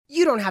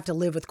You don't have to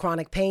live with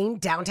chronic pain.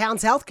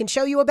 Downtown's Health can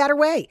show you a better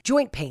way.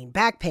 Joint pain,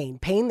 back pain,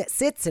 pain that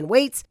sits and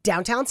waits.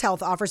 Downtown's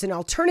Health offers an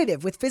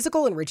alternative with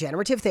physical and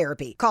regenerative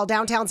therapy. Call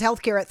Downtown's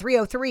Healthcare at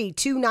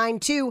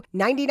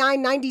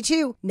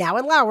 303-292-9992, now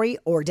in Lowry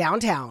or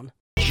downtown.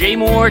 Jay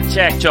Moore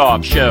Tech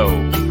Talk Show,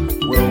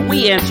 where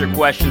we answer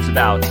questions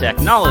about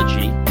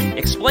technology,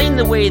 explain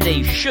the way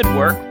they should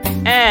work,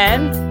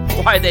 and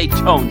why they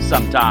don't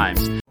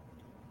sometimes.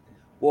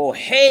 Well,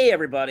 hey,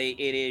 everybody,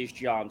 it is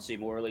John C.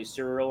 Morley,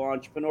 serial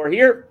entrepreneur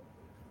here,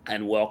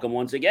 and welcome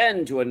once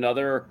again to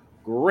another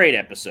great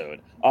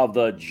episode of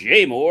the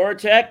Jay Moore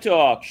Tech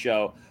Talk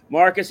Show.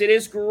 Marcus, it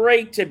is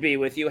great to be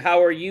with you.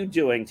 How are you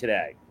doing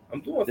today?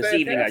 I'm doing this fantastic.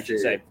 Evening, I should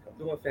say. I'm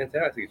doing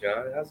fantastic,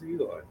 John. How's you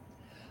doing?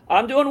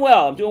 I'm doing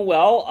well.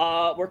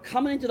 We're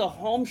coming into the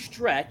home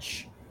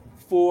stretch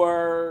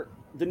for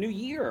the new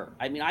year.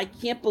 I mean, I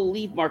can't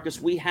believe, Marcus,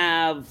 we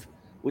have,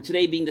 with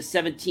today being the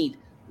 17th,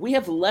 we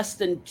have less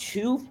than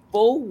 2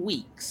 full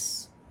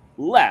weeks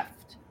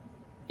left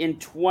in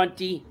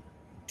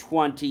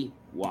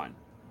 2021.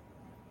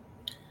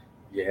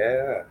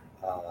 Yeah,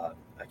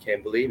 I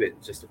can't believe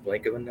it. Just a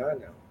blink of an eye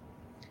now.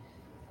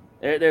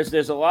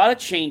 There's a lot of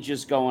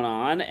changes going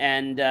on,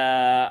 and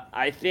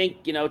I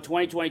think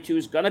 2022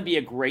 is going to be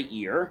a great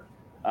year.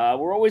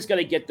 We're always going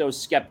to get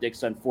those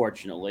skeptics,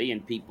 unfortunately,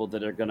 and people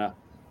that are going to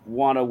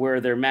want to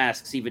wear their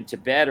masks even to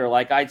bed, or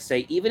like I'd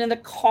say, even in the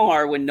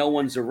car when no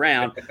one's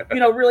around.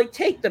 Really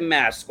take the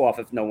mask off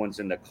if no one's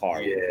in the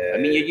car. Yeah. I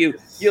mean,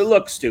 you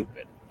look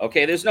stupid.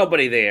 Okay, there's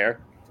nobody there,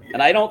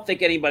 and I don't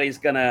think anybody's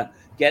gonna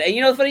get. And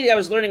the funny thing, I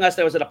was learning last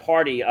night. I was at a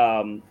party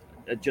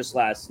just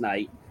last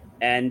night,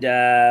 and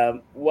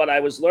what I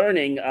was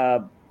learning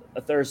a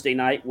Thursday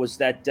night was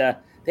that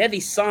they had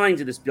these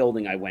signs in this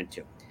building I went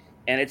to,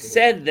 and it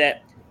said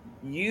that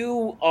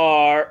you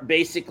are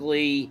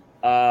basically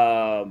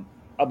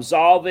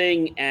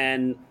absolving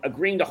and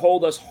agreeing to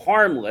hold us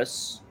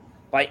harmless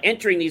by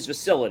entering these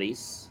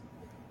facilities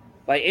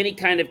by any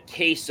kind of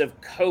case of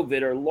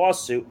COVID or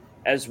lawsuit,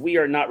 as we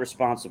are not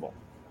responsible.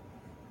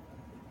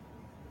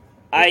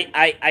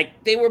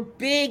 They were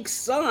big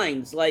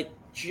signs, like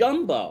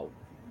jumbo,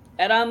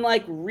 and I'm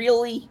like,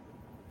 really?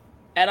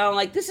 And I'm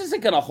like, this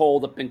isn't going to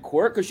hold up in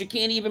court because you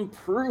can't even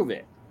prove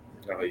it.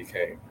 No, you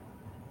can't.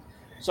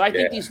 So I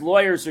think these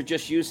lawyers are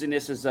just using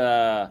this as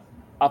a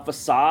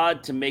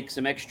facade to make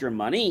some extra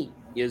money,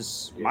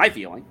 is my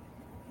feeling.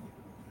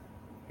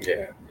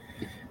 Yeah.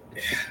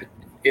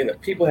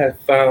 People have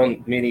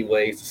found many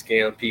ways to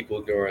scam people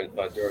during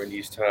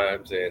these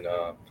times, and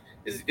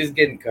it's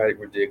getting kind of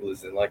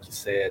ridiculous. And like you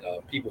said,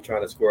 people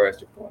trying to score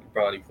extra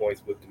brownie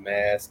points with the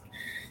mask.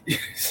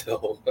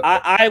 So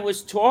I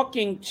was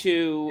talking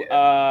to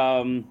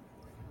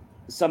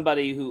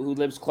somebody who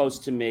lives close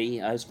to me.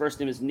 His first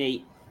name is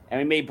Nate,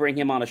 and we may bring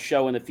him on a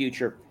show in the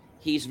future.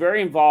 He's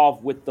very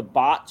involved with the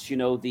bots,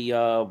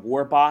 the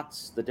war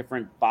bots, the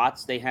different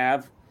bots they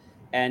have.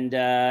 And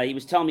he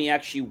was telling me he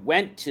actually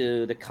went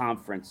to the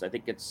conference. I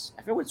forget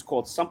what it's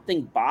called,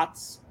 something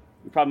bots.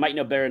 You probably might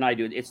know better than I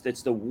do.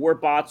 It's the war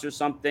bots or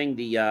something.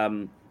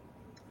 I'm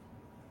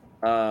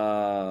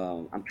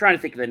trying to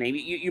think of the name.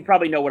 You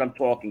probably know what I'm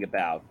talking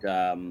about.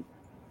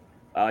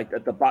 Like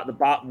the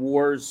bot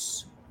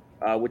wars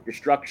with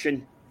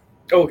destruction.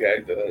 Okay,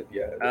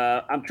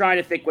 I'm trying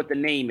to think what the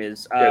name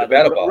is. The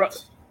battle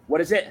bots. What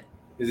is it?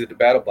 Is it the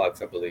battle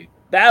box, I believe?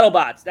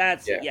 BattleBots,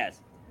 that's it,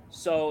 yes.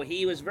 So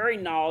he was very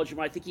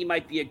knowledgeable. I think he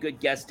might be a good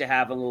guest to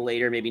have a little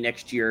later, maybe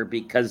next year,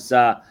 because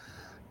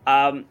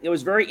it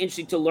was very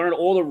interesting to learn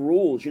all the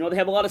rules. They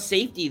have a lot of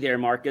safety there,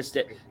 Marcus,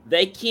 that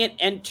they can't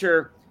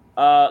enter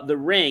the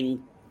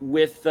ring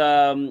with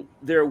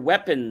their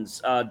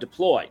weapons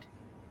deployed.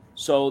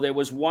 So there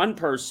was one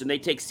person, they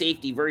take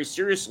safety very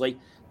seriously,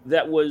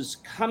 that was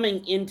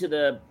coming into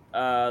the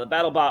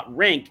BattleBot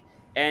rink,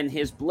 and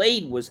his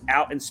blade was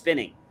out and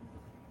spinning.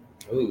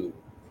 Ooh.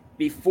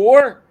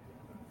 Before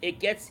it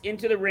gets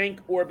into the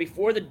rink or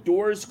before the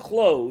doors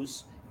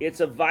close, it's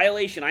a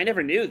violation. I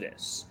never knew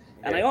this.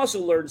 And I also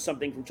learned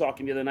something from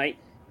talking the other night,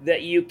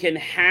 that you can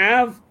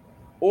have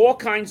all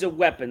kinds of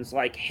weapons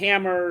like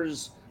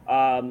hammers.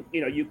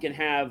 You can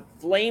have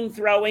flame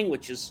throwing,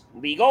 which is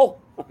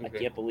legal. I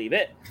can't believe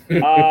it.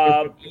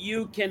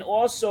 You can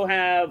also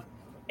have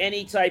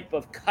any type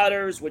of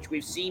cutters, which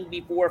we've seen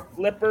before,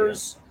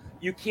 flippers.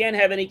 You can't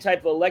have any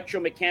type of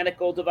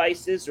electromechanical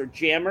devices or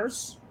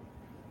jammers.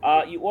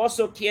 You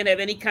also can't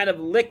have any kind of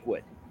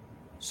liquid.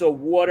 So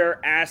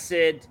water,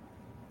 acid.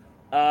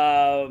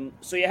 So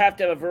you have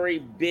to have a very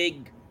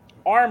big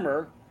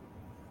armor,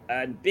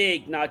 and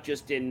big not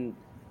just in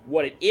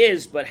what it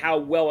is, but how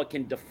well it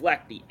can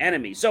deflect the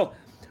enemy. So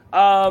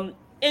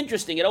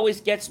interesting. It always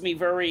gets me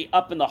very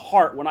up in the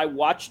heart when I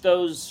watch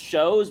those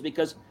shows,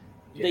 because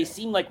they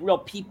seem like real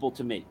people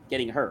to me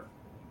getting hurt.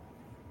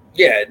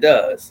 Yeah, it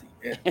does.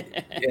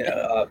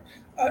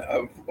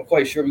 I'm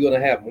quite sure we're going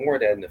to have more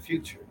of that in the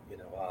future,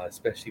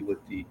 especially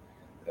with the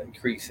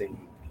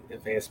increasing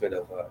advancement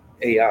of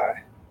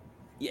AI.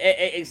 Yeah,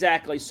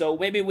 exactly. So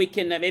maybe we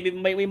can, maybe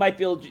we might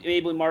be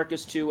able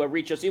Marcus to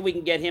reach us. See if we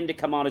can get him to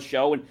come on a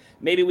show, and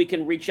maybe we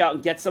can reach out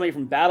and get somebody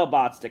from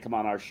BattleBots to come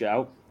on our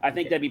show. I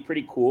think that'd be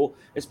pretty cool,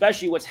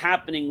 especially what's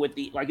happening with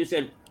the, like you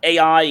said,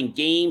 AI and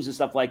games and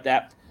stuff like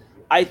that.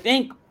 I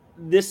think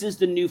this is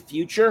the new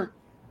future.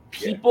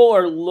 People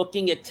are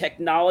looking at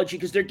technology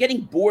because they're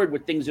getting bored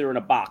with things that are in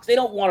a box. They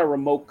don't want a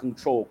remote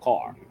control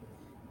car.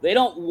 They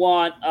don't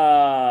want,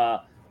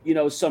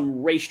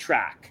 some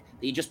racetrack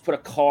that you just put a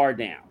car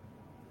down.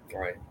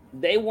 Right.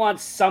 They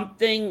want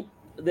something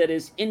that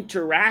is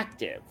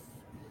interactive.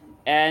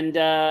 And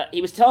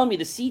he was telling me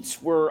the seats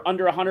were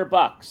under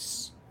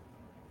 $100,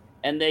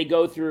 and they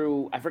go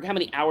through, I forget how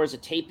many hours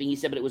of taping. He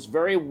said, but it was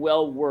very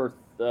well worth.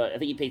 I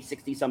think he paid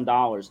 $60 some.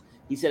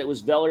 He said it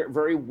was very,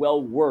 very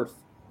well worth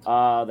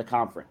the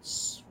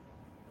conference.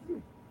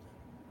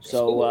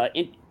 So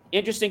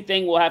interesting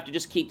thing. We'll have to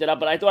just keep that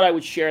up. But I thought I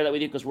would share that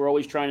with you because we're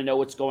always trying to know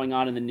what's going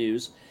on in the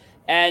news.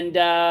 And,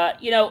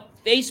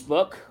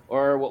 Facebook,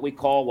 or what we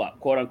call,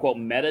 quote unquote,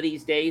 Meta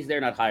these days,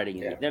 they're not hiding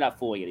it. They're not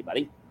fooling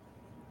anybody.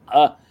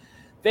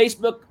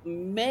 Facebook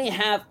may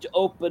have to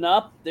open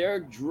up their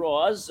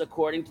draws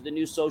according to the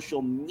new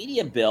social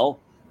media bill,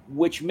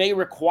 which may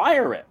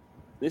require it.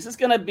 This is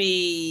going to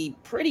be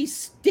pretty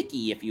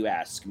sticky, if you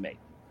ask me.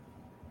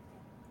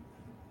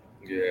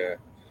 Yeah,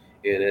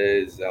 it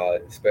is,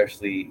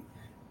 especially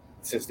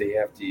since they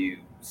have to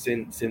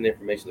send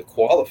information to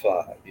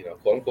qualified,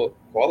 quote unquote,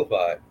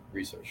 qualified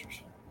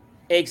researchers.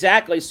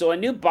 Exactly. So a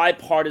new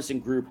bipartisan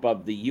group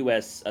of the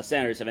U.S.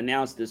 Senators have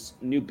announced this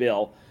new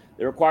bill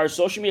that requires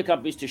social media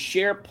companies to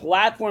share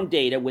platform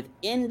data with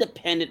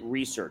independent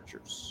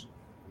researchers.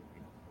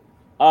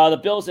 The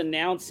bill's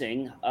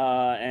announcing,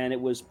 and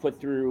it was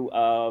put through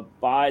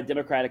by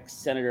Democratic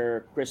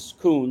Senator Chris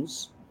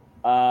Coons,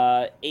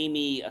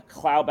 Amy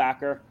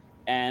Klobuchar,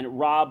 and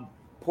Rob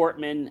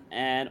Portman,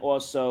 and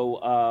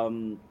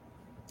also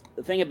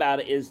the thing about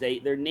it is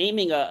they're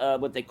naming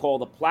what they call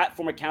the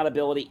Platform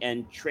Accountability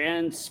and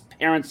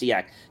Transparency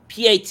Act,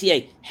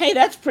 PATA. Hey,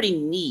 that's pretty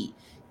neat.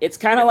 It's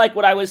kind of like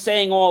what I was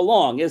saying all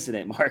along, isn't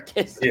it,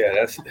 Marcus? Yeah,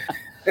 that's.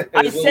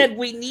 I said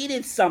we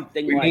needed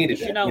something like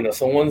this.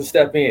 Someone to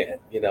step in.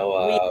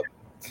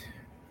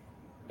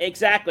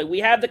 Exactly. We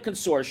have the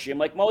consortium.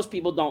 Like, most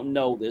people don't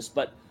know this,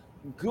 but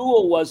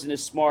Google wasn't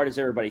as smart as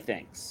everybody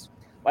thinks.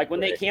 Like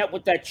when they came up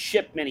with that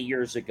chip many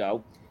years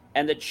ago,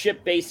 and the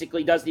chip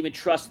basically doesn't even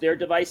trust their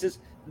devices,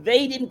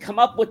 they didn't come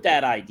up with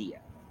that idea.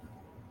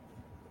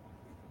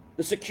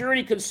 The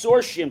Security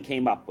Consortium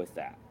came up with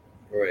that.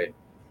 Right.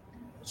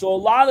 So a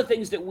lot of the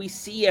things that we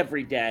see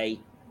every day,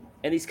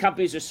 and these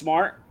companies are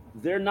smart,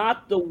 they're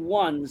not the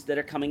ones that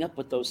are coming up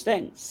with those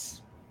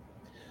things.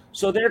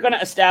 So they're going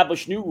to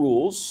establish new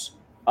rules,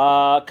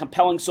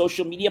 compelling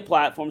social media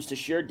platforms to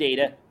share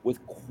data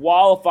with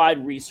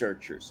qualified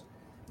researchers.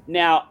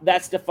 Now,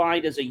 that's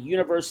defined as a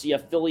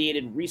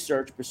university-affiliated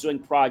research pursuing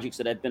projects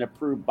that have been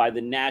approved by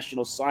the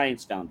National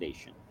Science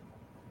Foundation.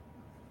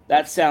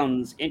 That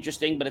sounds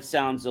interesting, but it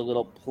sounds a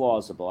little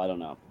plausible. I don't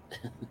know.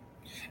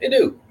 They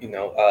do.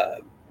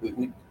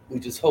 We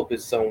just hope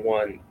it's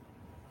someone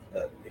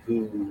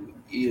who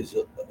is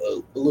a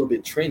little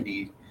bit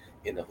trendy.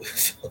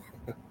 So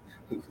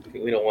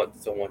we don't want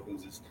someone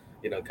who's just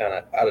kind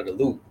of out of the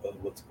loop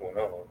of what's going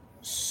on.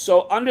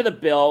 So under the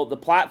bill, the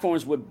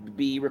platforms would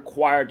be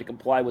required to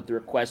comply with the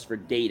request for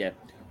data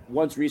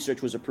once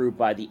research was approved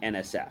by the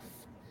NSF.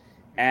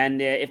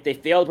 And if they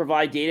fail to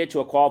provide data to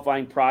a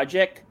qualifying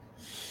project,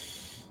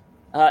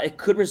 it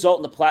could result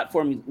in the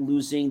platform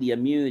losing the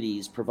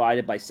immunities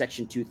provided by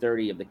Section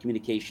 230 of the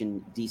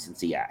Communication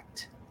Decency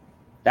Act.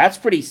 That's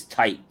pretty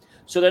tight.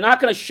 So they're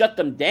not going to shut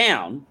them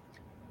down,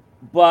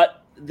 but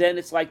then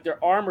it's like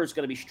their armor is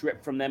going to be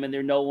stripped from them, and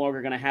they're no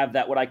longer going to have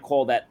that, what I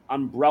call that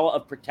umbrella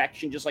of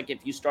protection. Just like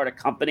if you start a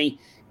company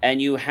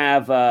and you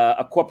have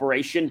a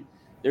corporation,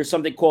 there's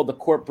something called the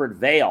corporate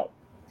veil,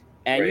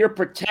 and you're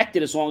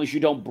protected as long as you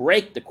don't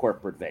break the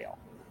corporate veil.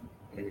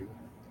 Mm-hmm.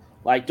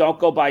 Like, don't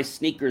go buy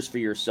sneakers for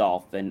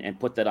yourself and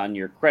put that on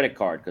your credit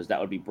card, because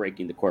that would be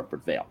breaking the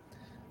corporate veil.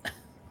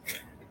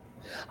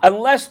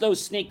 Unless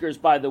those sneakers,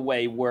 by the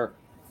way, were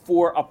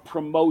for a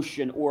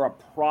promotion or a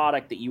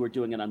product that you were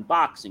doing an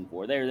unboxing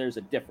for. There's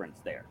a difference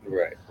there.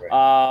 Right.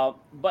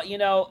 But,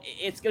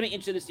 it's going to be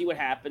interesting to see what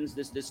happens,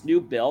 this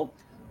new bill.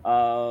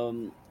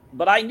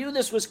 But I knew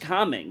this was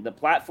coming, the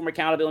Platform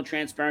Accountability and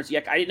Transparency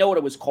Act. I didn't know what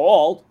it was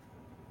called,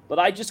 but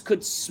I just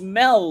could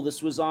smell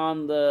this was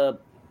on the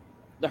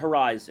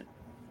horizon.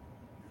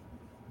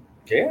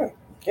 Yeah.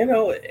 I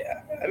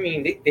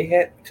mean, they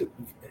had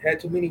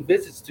too many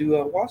visits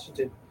to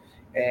Washington,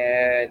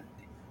 and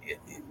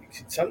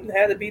something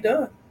had to be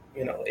done,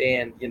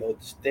 and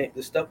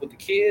the stuff with the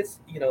kids,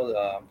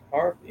 the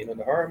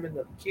harming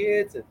of the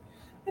kids, and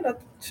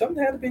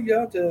something had to be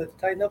done to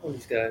tighten up on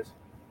these guys.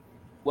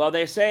 Well,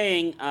 they're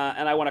saying,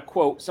 and I want to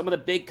quote, some of the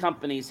big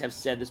companies have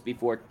said this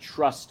before: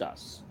 trust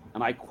us.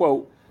 And I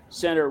quote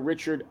Senator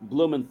Richard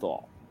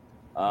Blumenthal,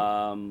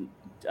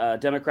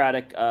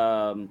 Democratic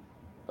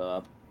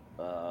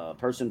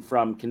person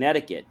from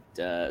Connecticut,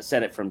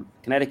 Senate from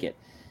Connecticut.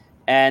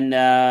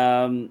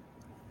 And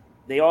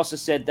they also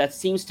said that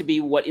seems to be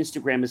what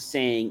Instagram is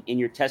saying in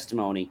your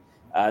testimony.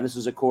 This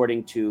was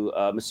according to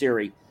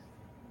Mosseri.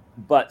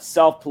 But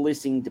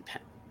self-policing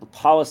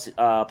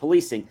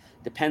policing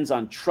depends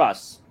on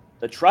trust.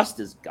 The trust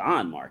is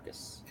gone,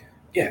 Marcus.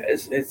 Yeah,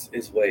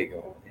 it's way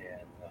gone,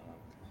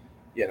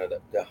 and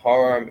the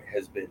harm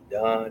has been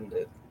done.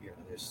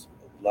 There's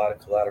a lot of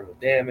collateral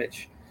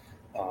damage,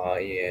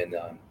 and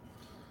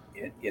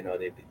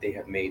they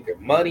have made their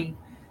money,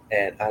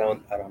 and I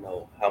don't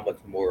know how much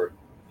more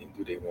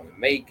do they want to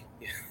make.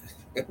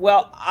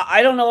 Well,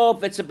 I don't know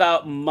if it's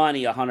about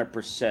money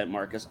 100%,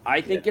 Marcus. I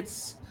think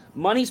it's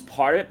money's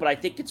part of it, but I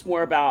think it's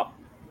more about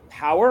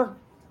power.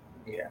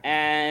 Yeah.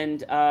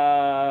 And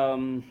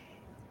I'm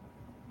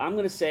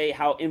going to say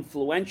how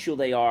influential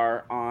they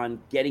are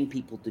on getting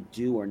people to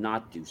do or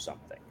not do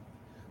something.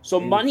 So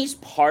money's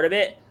part of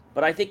it,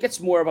 but I think it's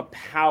more of a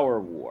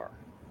power war.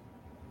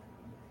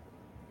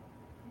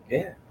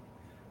 Yeah,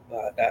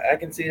 I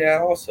can see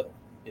that also.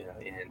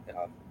 And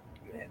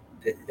man,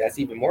 that's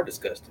even more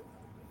disgusting.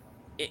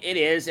 It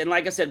is. And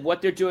like I said,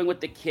 what they're doing with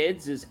the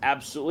kids is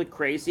absolutely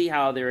crazy,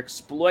 how they're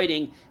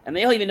exploiting, and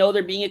they don't even know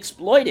they're being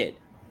exploited.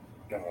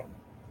 No,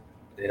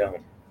 they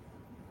don't.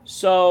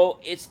 So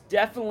it's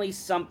definitely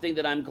something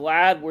that I'm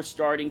glad we're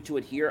starting to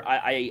adhere.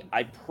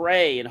 I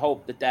pray and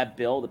hope that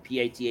bill, the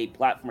PATA,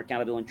 Platform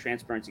Accountability and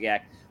Transparency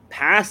Act,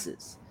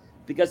 passes.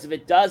 Because if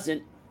it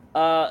doesn't,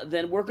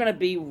 then we're going to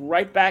be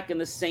right back in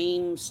the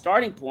same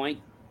starting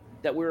point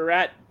that we were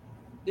at,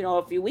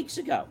 a few weeks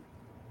ago.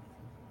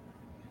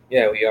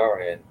 Yeah, we are,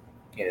 and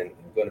we're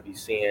going to be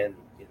seeing,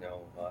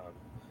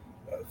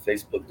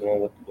 Facebook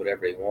doing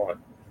whatever they want,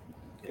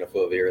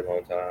 for a very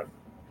long time.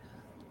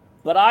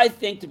 But I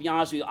think, to be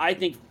honest with you, I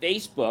think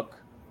Facebook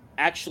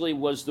actually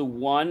was the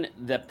one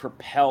that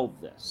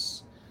propelled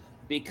this.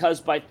 Because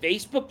by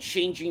Facebook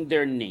changing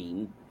their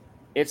name,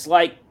 it's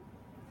like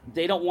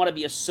they don't want to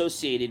be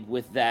associated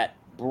with that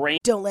brand.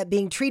 Don't let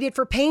being treated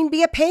for pain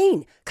be a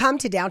pain. Come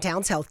to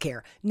Downtown's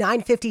Healthcare,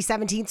 950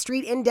 17th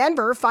Street in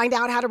Denver. Find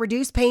out how to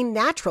reduce pain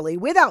naturally,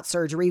 without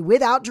surgery,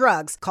 without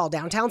drugs. Call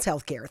Downtown's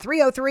Healthcare,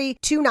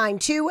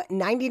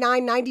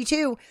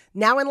 303-292-9992,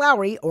 now in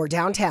Lowry or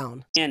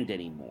downtown.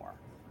 Anymore.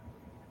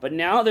 But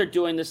now they're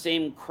doing the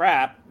same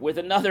crap with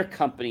another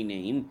company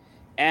name.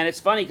 And it's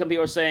funny, because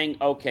people are saying,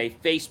 okay,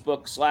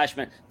 Facebook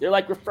 / they're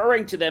like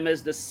referring to them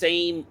as the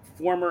same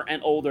former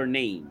and older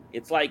name.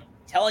 It's like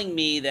telling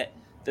me that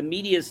the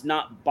media is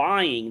not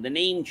buying the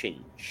name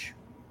change.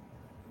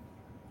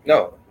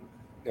 No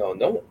one's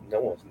not.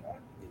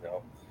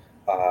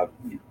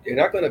 You're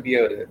not going to be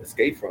able to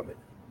escape from it.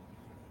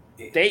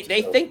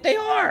 They think they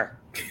are.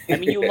 I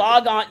mean, you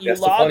log on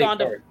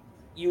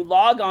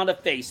to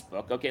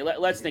Facebook. Okay,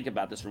 let's think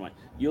about this for a moment.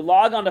 You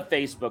log on to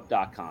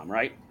Facebook.com,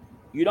 right?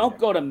 You don't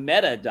go to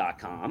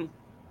Meta.com.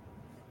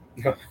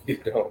 No, you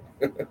don't.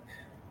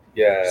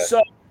 Yeah.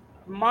 So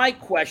my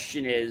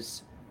question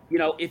is,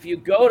 if you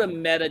go to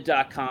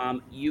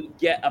Meta.com, you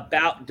get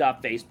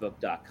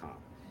about.facebook.com.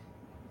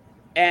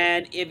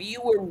 And if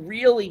you were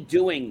really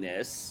doing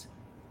this,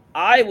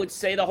 I would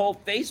say the whole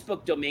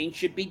Facebook domain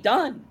should be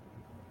done.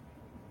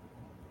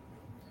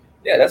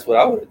 Yeah, that's what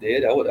I would have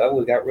did. I would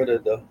have got rid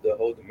of the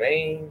whole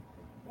domain.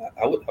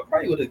 I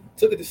probably would have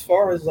took it as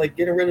far as like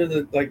getting rid of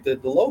the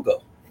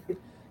logo.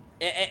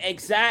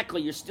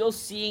 Exactly. You're still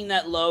seeing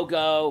that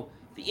logo.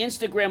 The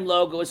Instagram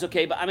logo is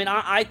okay, but I mean,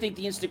 I think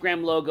the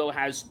Instagram logo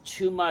has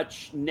too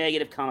much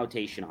negative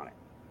connotation on it.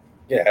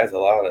 Yeah, it has a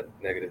lot of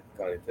negative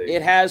connotation.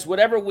 It has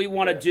whatever we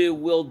want to do,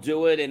 we'll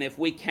do it. And if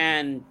we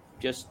can,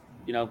 just,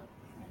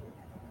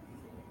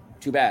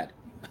 too bad.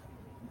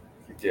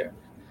 Yeah.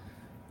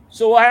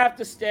 So we'll have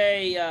to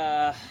stay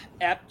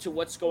apt to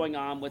what's going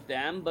on with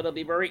them, but it'll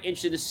be very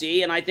interesting to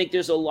see. And I think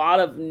there's a lot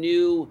of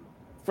new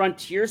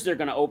frontiers they're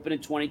going to open in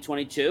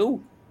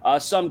 2022.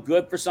 Some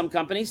good for some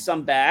companies,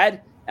 some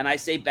bad. And I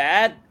say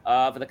bad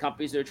for the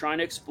companies that are trying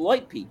to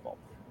exploit people.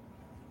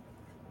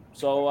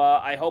 So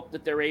I hope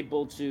that they're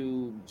able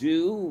to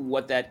do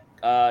what that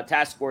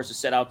task force is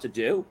set out to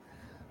do.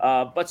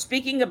 But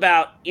speaking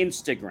about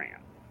Instagram,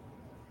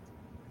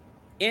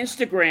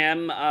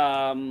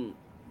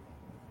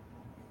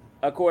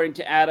 according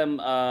to Adam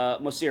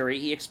Mosseri,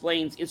 he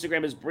explains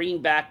Instagram is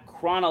bringing back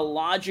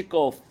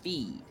chronological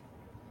feed.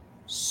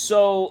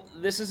 So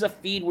this is a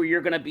feed where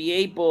you're going to be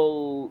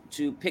able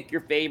to pick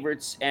your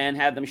favorites and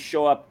have them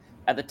show up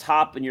at the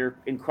top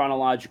in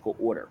chronological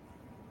order.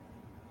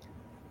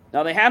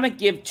 Now, they haven't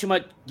given too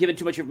much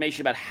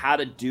information about how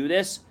to do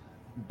this,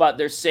 but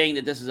they're saying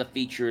that this is a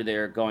feature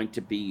they're going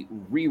to be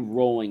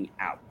re-rolling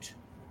out.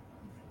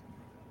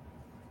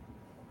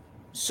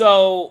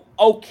 So,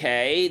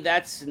 okay,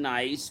 that's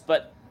nice,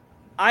 but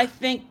I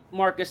think,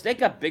 Marcus, they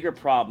got bigger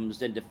problems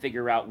than to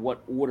figure out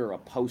what order a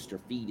post or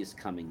feed is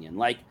coming in.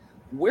 Like,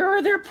 where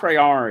are their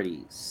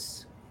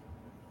priorities?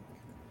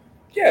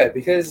 Yeah,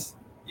 because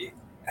you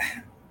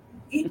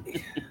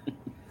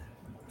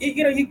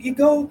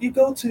go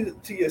to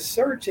your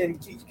search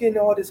and you get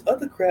all this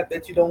other crap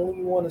that you don't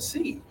even want to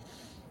see.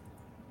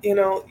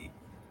 I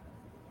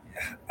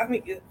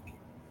mean,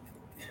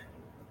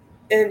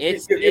 and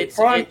It's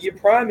you're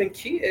priming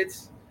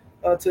kids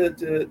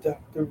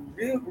to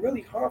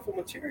really harmful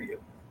material.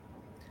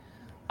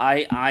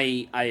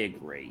 I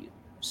agree.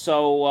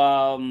 So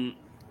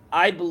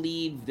I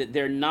believe that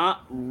they're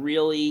not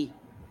really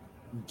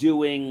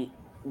doing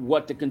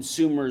what the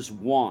consumers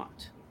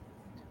want.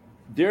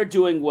 They're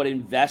doing what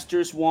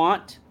investors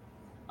want,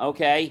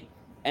 okay?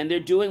 And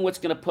they're doing what's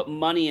going to put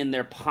money in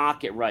their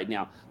pocket right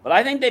now. But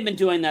I think they've been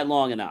doing that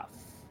long enough.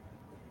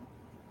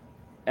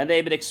 And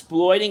they've been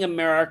exploiting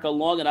America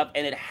long enough,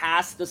 and it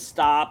has to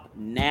stop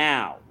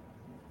now.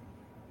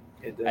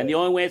 And the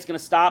only way it's going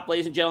to stop,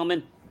 ladies and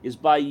gentlemen, is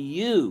by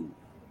you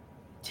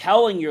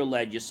telling your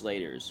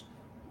legislators,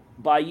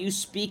 by you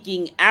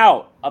speaking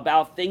out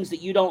about things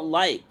that you don't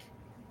like.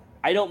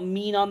 I don't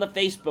mean on the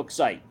Facebook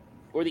site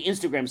or the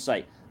Instagram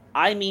site.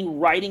 I mean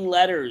writing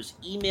letters,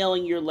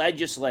 emailing your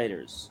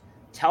legislators,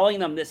 telling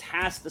them this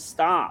has to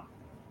stop,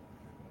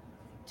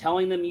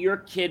 telling them your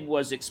kid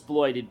was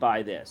exploited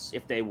by this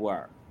if they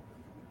were.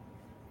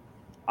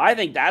 I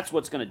think that's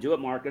what's going to do it,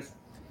 Marcus.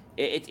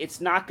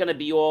 It's not going to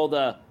be all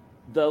the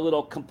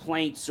little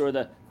complaints or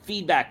the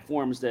feedback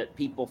forms that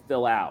people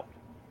fill out.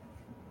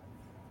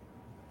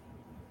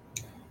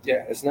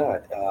 Yeah, it's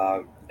not.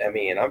 I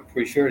mean, I'm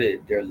pretty sure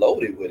that they're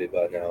loaded with it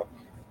by now.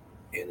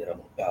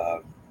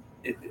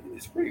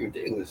 It's pretty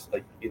ridiculous.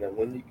 Like,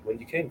 when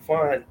you can't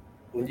find,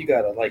 when you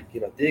gotta, like,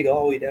 dig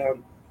all the way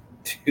down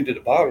to the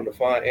bottom to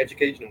find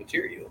educational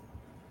material.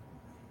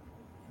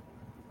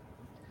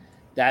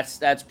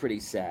 That's pretty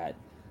sad.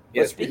 But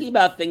Yes, speaking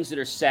about things that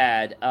are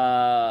sad,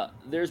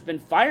 there's been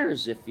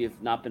fires, if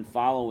you've not been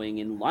following,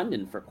 in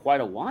London for quite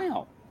a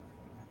while.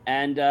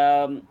 And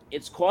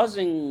it's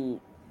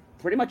causing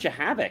pretty much a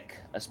havoc,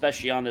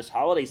 especially on this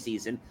holiday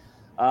season.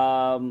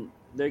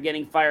 They're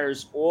getting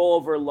fires all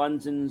over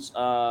London's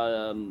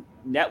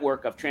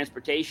network of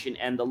transportation,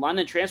 and the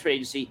London Transport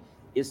Agency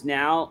is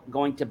now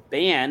going to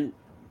ban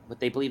what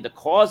they believe the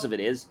cause of it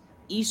is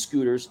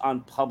e-scooters on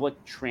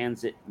public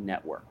transit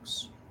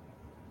networks.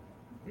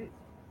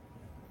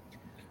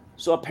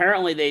 So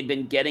apparently they've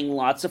been getting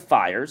lots of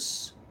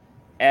fires,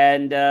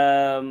 and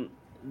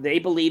they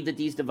believe that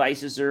these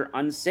devices are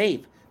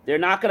unsafe. They're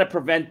not going to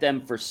prevent them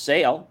for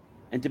sale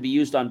and to be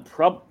used on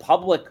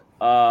private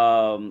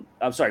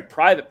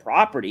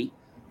property,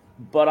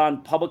 but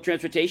on public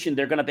transportation,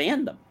 they're going to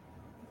ban them.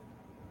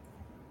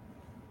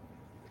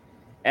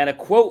 And a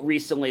quote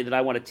recently that I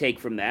want to take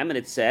from them, and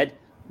it said,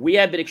 "We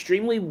have been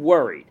extremely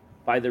worried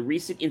by the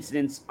recent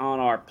incidents on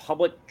our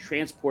public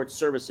transport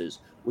services,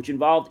 which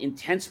involved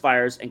intense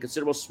fires and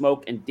considerable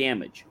smoke and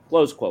damage,"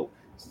 close quote,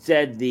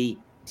 said the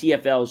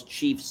TfL's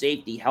Chief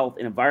Safety, Health,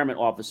 and Environment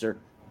Officer,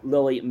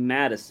 Lily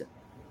Madison.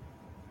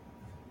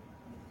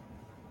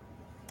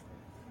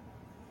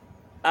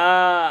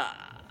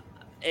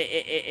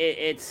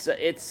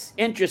 It's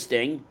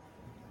interesting,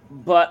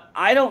 but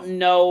I don't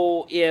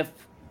know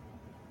if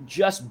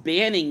just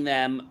banning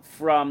them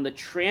from the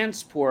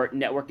transport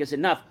network is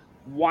enough.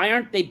 Why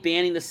aren't they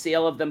banning the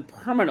sale of them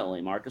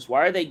permanently, Marcus?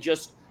 Why are they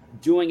just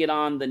doing it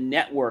on the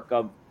network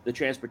of the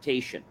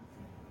transportation?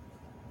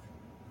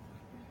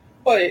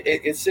 Well,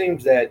 it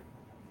seems that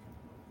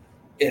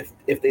if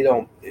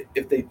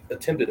they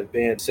attempted a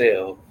ban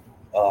sale,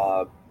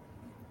 of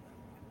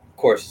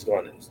course it's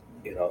going to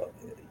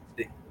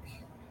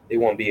they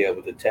won't be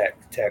able to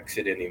tax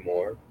it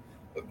anymore.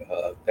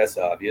 That's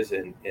obvious,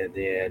 and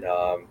then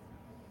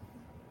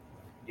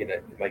you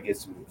might get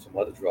some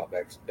other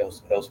drawbacks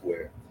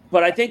elsewhere.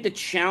 But I think the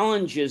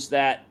challenge is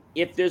that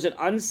if there's an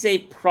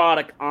unsafe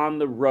product on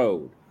the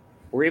road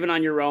or even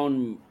on your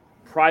own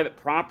private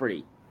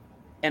property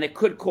and it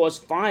could cause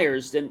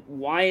fires, then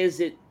why is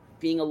it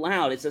being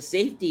allowed? It's a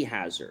safety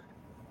hazard.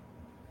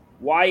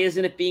 Why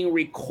isn't it being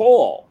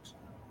recalled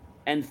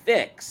and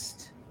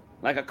fixed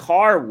like a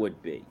car would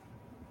be,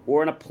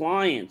 or an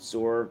appliance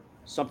or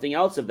something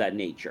else of that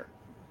nature?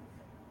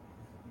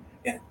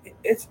 Yeah,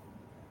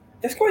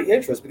 that's quite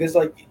interesting because,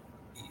 like,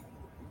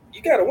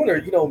 you got to wonder,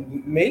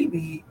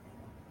 maybe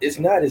it's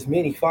not as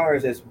many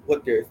fires as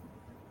what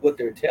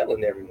they're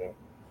telling everyone.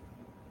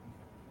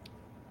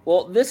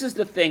 Well, this is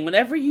the thing.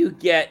 Whenever you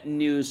get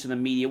news from the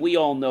media, we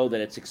all know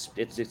that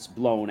it's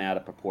blown out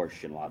of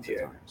proportion lots of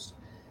times,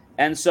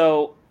 and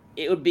so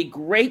it would be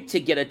great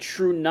to get a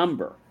true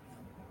number.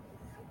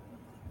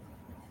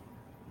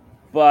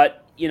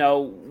 But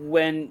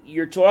when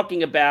you're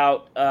talking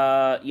about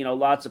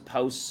lots of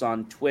posts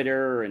on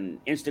Twitter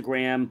and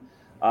Instagram,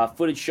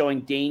 footage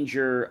showing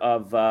danger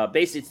of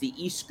basically it's the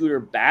e-scooter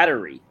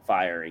battery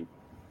firing.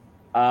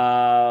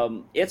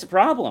 It's a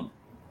problem,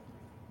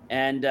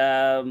 and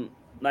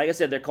like I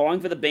said, they're calling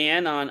for the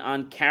ban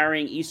on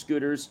carrying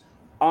e-scooters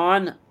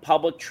on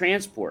public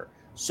transport.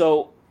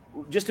 So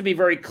just to be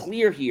very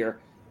clear here,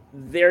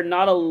 they're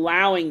not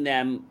allowing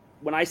them.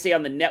 When I say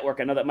on the network,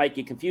 I know that might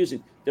get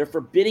confusing. They're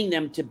forbidding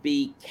them to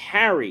be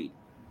carried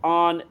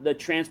on the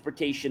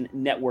transportation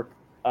network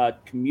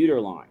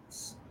commuter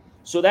lines.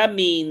 So that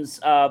means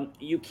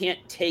you can't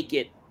take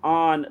it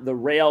on the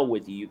rail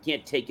with you. You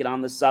can't take it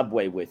on the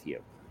subway with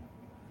you.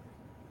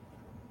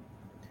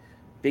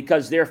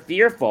 Because they're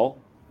fearful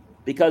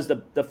because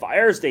the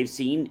fires they've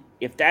seen,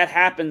 if that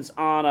happens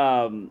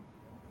on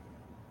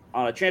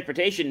a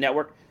transportation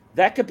network,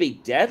 that could be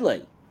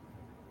deadly.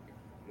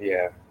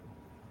 Yeah.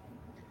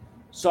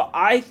 So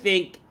I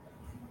think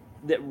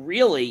that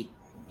really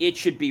it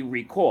should be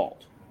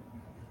recalled.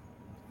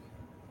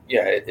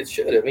 Yeah, it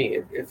should. I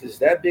mean, if it's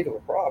that big of a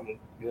problem,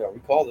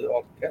 recall it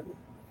altogether.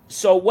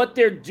 So what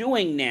they're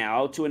doing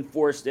now to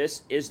enforce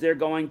this is they're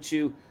going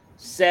to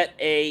set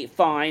a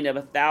fine of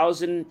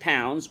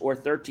 £1,000 or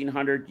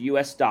 $1,300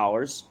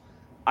 US.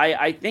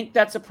 I think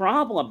that's a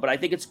problem, but I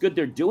think it's good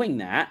they're doing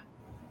that.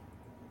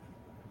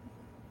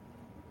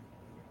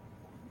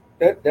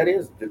 That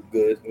is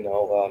good,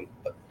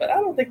 but I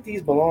don't think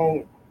these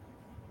belong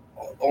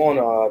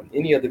on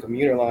any of the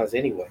commuter lines,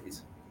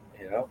 anyways.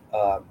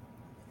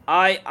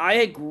 I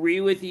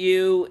agree with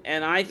you,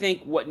 and I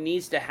think what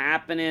needs to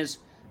happen is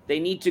they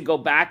need to go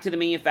back to the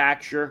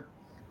manufacturer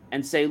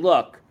and say,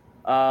 look,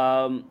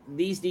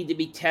 these need to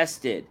be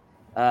tested,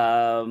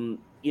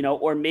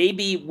 or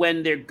maybe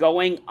when they're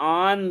going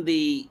on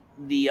the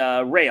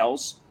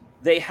rails,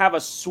 they have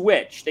a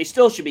switch. They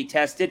still should be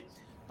tested,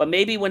 but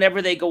maybe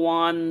whenever they go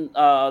on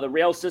the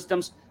rail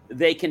systems,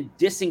 they can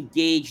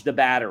disengage the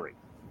battery.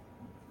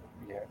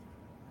 Yeah.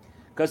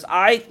 Because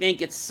I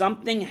think it's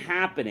something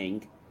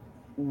happening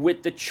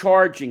with the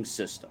charging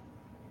system.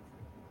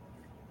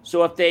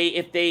 So if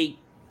they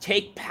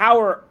take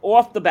power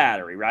off the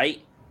battery,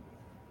 right,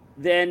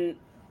 then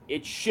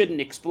it shouldn't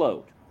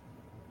explode.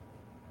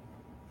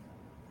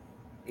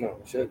 No,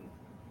 it shouldn't.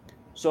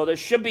 So there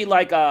should be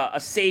like a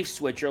safe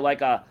switch or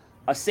like a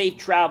safe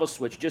travel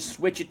switch. Just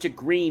switch it to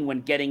green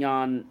when getting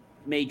on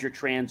major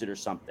transit or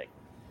something.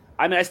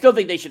 I mean, I still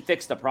think they should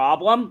fix the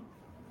problem,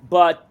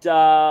 but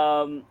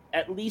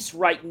at least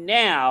right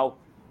now,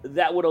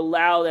 that would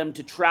allow them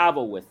to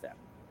travel with them.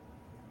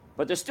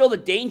 But there's still the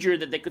danger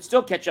that they could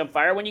still catch on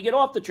fire when you get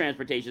off the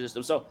transportation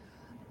system. So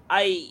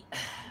I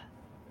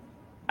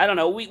don't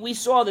know. We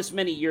saw this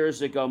many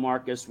years ago,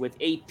 Marcus, with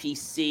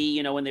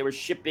APC, when they were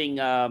shipping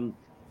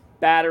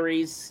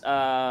batteries,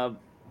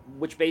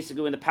 which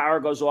basically when the power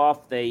goes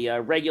off, they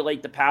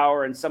regulate the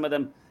power. And some of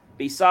them,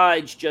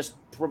 besides just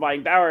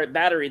providing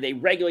battery, they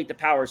regulate the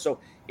power. So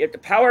if the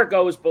power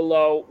goes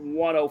below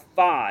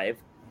 105,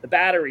 the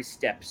battery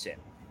steps in.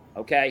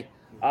 Okay.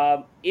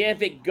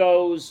 If it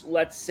goes,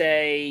 let's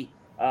say,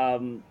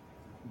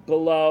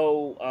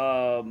 below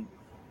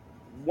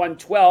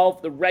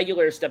 112, the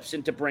regulator steps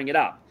in to bring it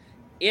up.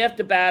 If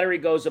the battery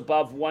goes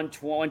above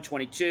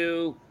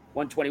 122,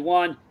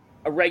 121,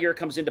 a regulator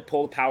comes in to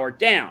pull the power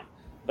down.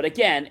 But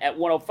again, at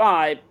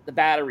 105, the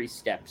battery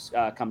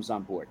comes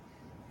on board.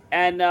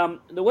 And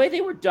the way they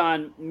were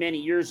done many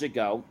years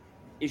ago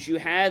is you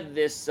had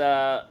this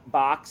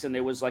box, and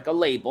there was like a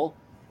label.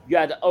 You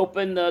had to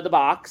open the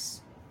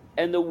box,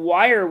 and the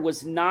wire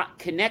was not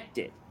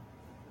connected.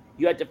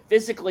 You had to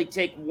physically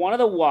take one of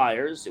the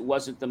wires. It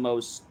wasn't the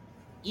most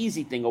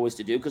easy thing always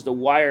to do because the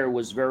wire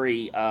was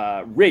very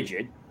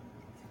rigid,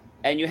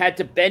 and you had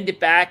to bend it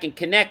back and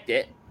connect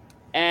it.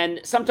 And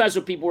sometimes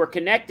when people were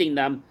connecting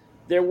them,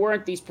 there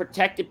weren't these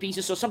protected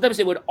pieces, so sometimes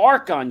they would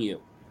arc on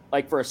you,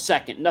 like for a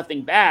second.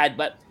 Nothing bad,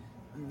 but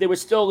there was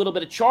still a little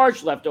bit of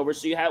charge left over.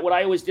 So what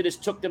I always did is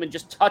took them and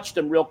just touched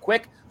them real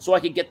quick so I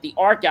could get the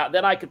arc out.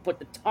 Then I could put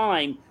the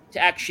time to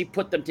actually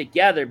put them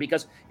together,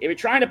 because if you're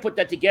trying to put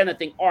that together, the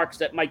thing arcs,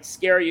 that might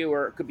scare you,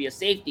 or it could be a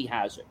safety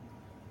hazard.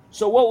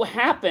 So what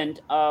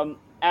happened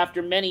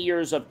after many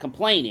years of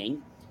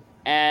complaining,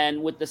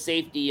 and with the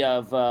safety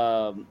of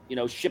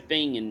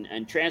shipping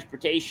and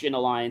transportation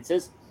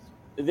alliances,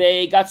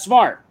 they got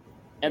smart,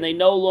 and they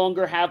no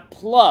longer have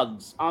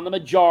plugs on the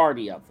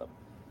majority of them.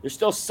 There's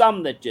still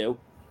some that do,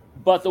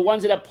 but the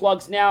ones that have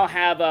plugs now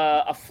have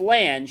a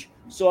flange.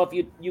 So if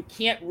you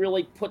can't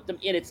really put them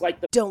in, it's like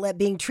Don't let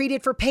being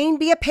treated for pain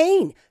be a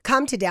pain.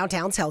 Come to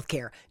Downtown's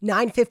Healthcare,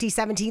 950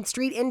 17th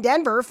Street in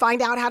Denver.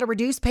 Find out how to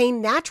reduce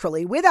pain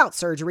naturally, without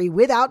surgery,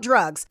 without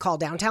drugs. Call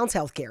Downtown's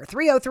Healthcare,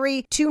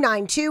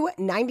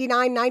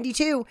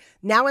 303-292-9992.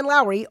 Now in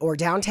Lowry or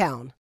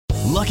downtown.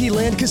 Lucky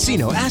Land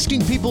Casino,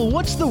 asking people,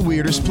 what's the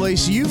weirdest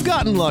place you've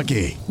gotten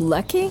lucky?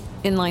 Lucky?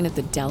 In line at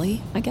the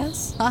deli, I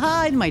guess?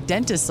 Aha, in my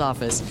dentist's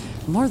office.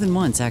 More than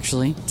once,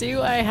 actually.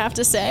 Do I have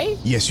to say?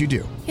 Yes, you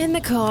do. In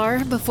the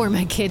car before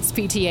my kids'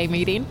 PTA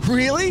meeting.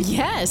 Really?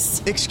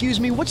 Yes.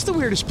 Excuse me, what's the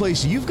weirdest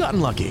place you've gotten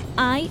lucky?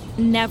 I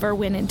never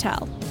win and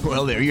tell.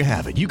 Well, there you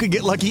have it. You can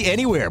get lucky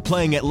anywhere,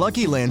 playing at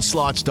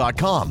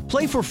LuckyLandSlots.com.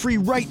 Play for free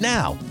right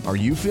now. Are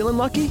you feeling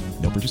lucky?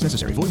 No purchase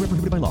necessary. Void where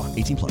prohibited by law.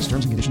 18+.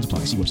 Terms and conditions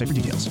apply. See website for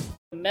details.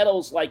 the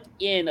metal's like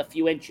in a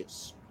few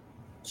inches,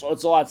 so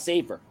it's a lot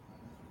safer.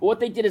 But what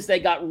they did is they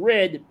got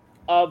rid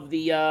of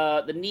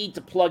the need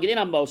to plug it in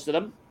on most of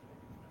them.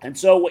 And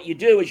so what you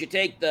do is you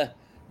take the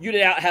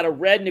unit out, had a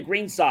red and a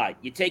green side.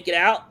 You take it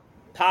out,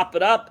 pop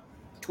it up,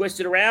 twist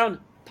it around,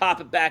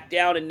 pop it back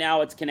down, and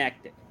now it's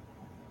connected.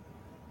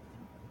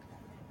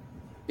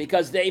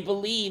 Because they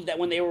believed that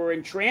when they were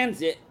in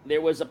transit,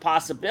 there was a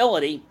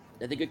possibility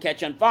that they could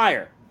catch on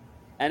fire.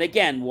 And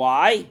again,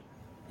 why?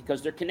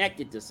 Because they're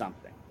connected to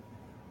something.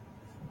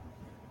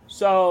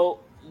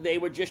 So they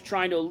were just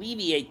trying to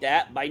alleviate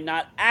that by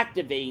not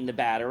activating the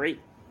battery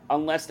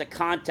unless the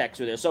contacts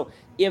were there. So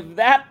if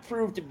that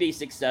proved to be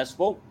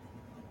successful,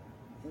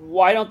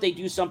 why don't they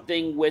do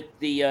something with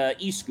the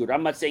e-scooter?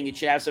 I'm not saying it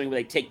should have something where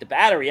they take the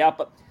battery out,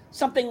 but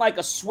something like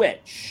a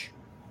switch.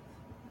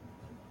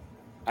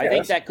 I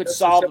think that could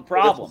solve the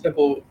problem.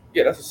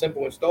 That's a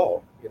simple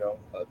install.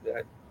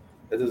 That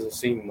doesn't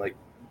seem like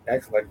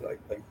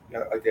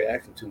they're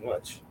asking too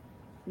much.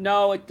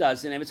 No, it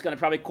doesn't, and it's going to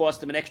probably cost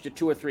them an extra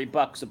 $2 or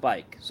 $3 a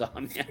bike. So, I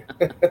mean,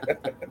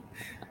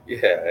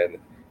 yeah,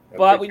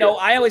 but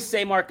I always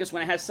say, Marcus,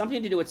 when it has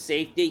something to do with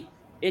safety,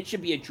 it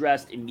should be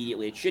addressed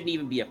immediately. It shouldn't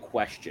even be a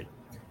question.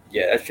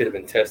 Yeah, that should have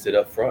been tested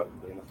up front.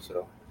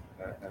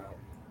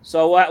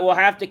 So we'll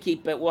have to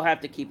keep it. We'll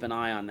have to keep an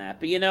eye on that.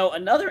 But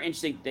another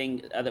interesting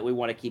thing that we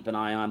want to keep an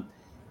eye on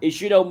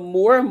is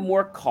more and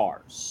more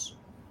cars.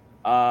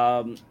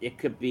 It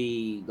could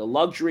be the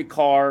luxury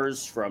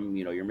cars from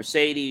your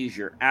Mercedes,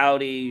 your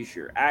Audis,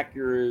 your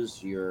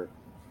Acuras, your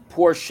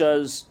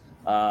Porsches,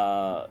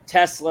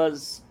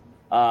 Teslas.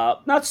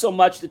 Not so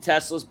much the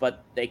Teslas,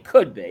 but they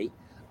could be.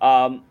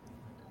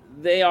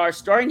 They are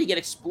starting to get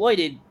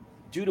exploited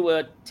due to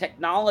a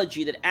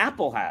technology that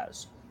Apple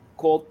has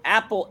called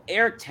Apple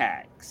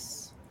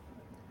AirTags.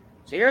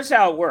 So here's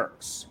how it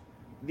works.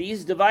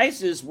 These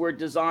devices were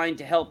designed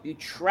to help you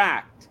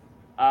track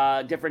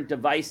different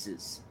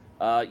devices,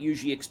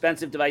 usually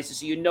expensive devices,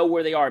 so you know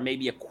where they are,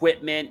 maybe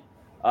equipment,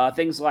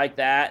 things like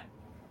that.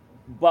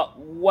 But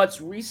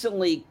what's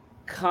recently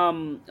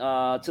come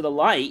to the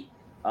light,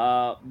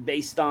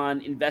 based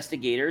on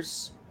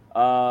investigators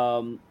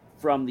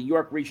from the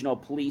York Regional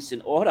Police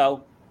in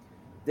Auto,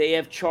 they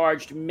have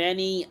charged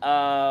many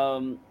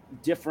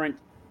different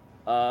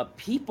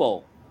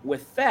people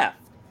with theft.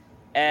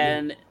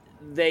 And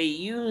they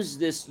use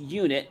this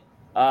unit,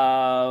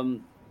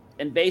 and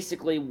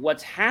basically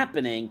what's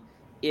happening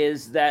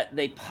is that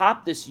they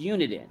pop this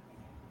unit in.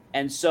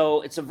 And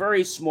so it's a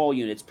very small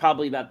unit. It's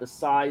probably about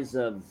less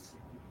than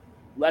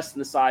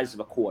the size of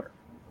a quarter,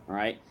 all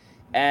right?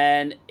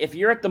 And if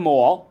you're at the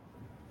mall,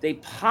 they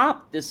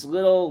pop this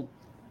little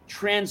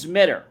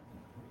transmitter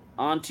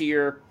onto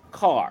your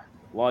car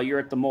while you're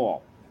at the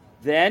mall.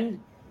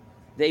 Then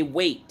they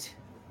wait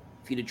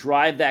for you to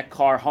drive that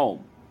car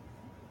home.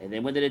 And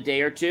then within a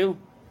day or two,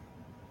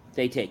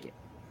 they take it.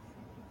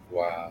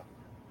 Wow.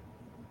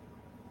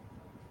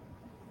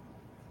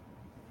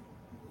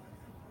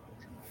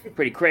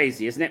 Pretty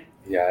crazy, isn't it?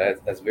 Yeah,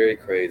 that's very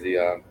crazy.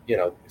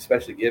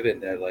 Especially given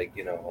that,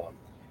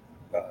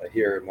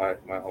 here in my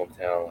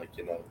hometown,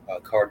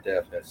 car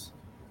theft has,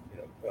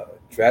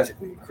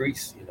 drastically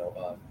increased.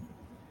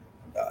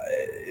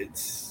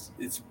 It's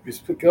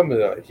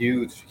becoming a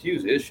huge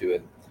issue,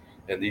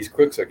 and these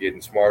crooks are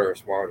getting smarter and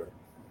smarter.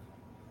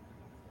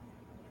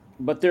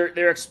 But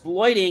they're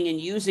exploiting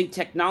and using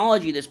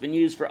technology that's been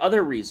used for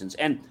other reasons.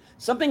 And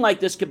something like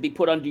this could be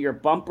put under your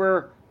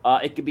bumper.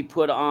 It could be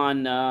put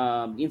on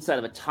the inside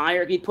of a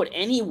tire. It could be put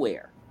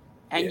anywhere,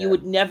 and you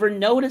would never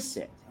notice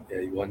it.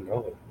 Yeah, you wouldn't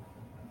know it.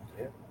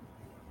 Yeah.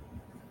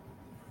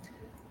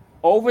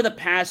 Over the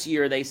past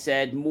year, they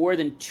said more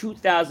than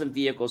 2,000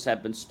 vehicles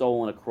have been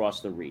stolen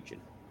across the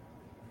region.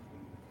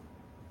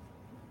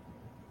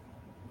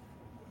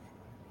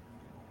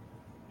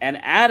 And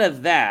out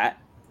of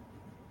that,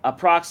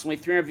 approximately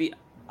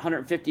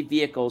 350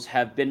 vehicles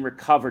have been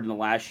recovered in the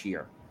last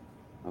year.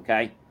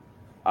 Okay?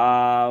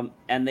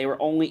 And they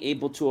were only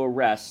able to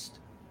arrest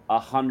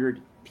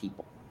 100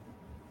 people.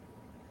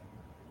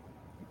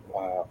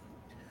 Wow.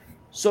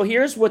 So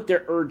here's what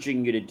they're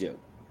urging you to do.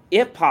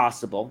 If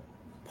possible,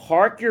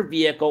 park your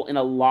vehicle in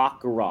a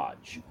locked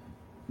garage.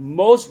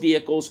 Most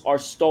vehicles are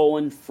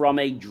stolen from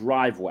a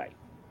driveway.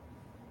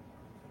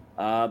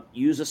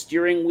 Use a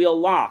steering wheel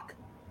lock.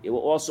 It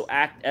will also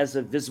act as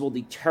a visible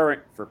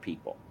deterrent for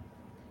people.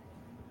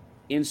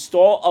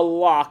 Install a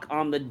lock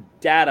on the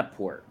data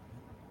port.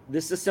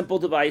 This is a simple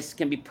device,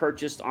 can be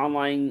purchased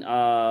online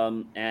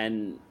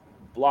and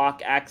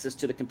block access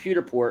to the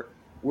computer port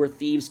where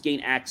thieves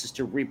gain access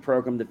to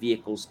reprogram the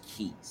vehicle's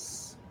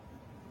keys.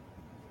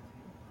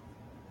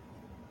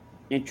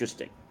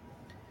 Interesting.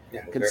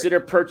 Yeah, Consider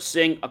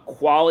purchasing a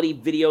quality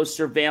video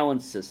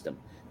surveillance system.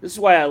 This is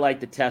why I like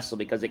the Tesla,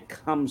 because it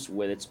comes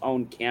with its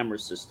own camera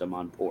system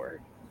on board.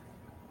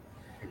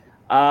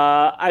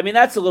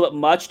 That's a little bit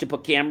much to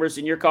put cameras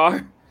in your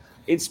car.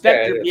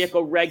 Inspect your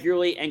vehicle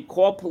regularly and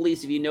call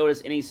police if you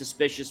notice any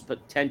suspicious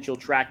potential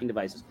tracking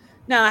devices.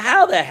 Now,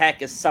 how the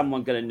heck is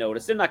someone going to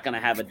notice? They're not going to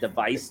have a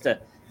device to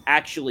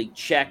actually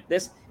check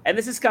this. And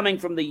this is coming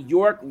from the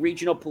York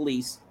Regional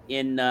Police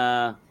in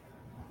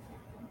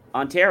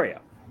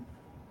Ontario.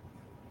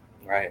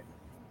 Right.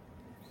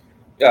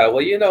 Yeah, well,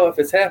 if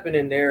it's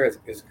happening there, it's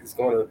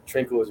going to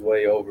trickle its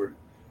way over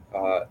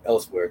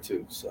elsewhere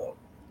too. So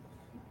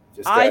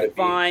I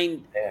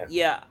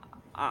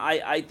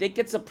think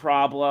it's a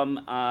problem.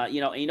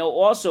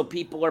 Also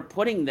people are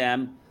putting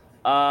them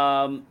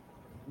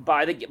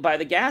by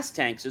the gas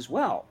tanks as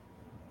well.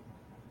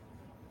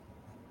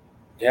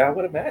 Yeah, I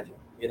would imagine.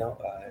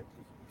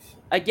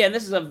 Again,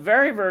 this is a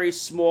very, very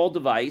small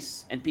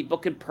device, and people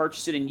can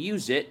purchase it and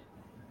use it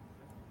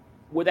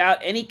without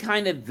any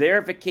kind of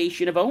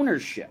verification of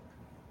ownership.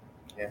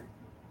 Yeah.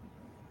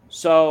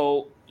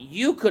 So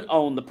you could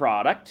own the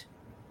product,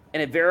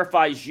 and it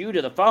verifies you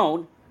to the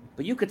phone,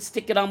 but you could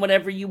stick it on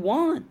whatever you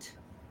want.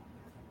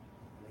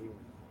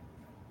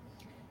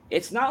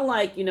 It's not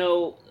like,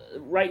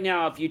 right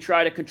now, if you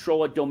try to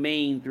control a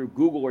domain through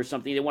Google or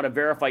something, they want to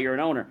verify you're an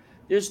owner.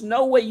 There's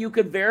no way you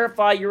could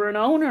verify you're an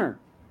owner.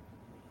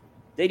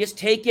 They just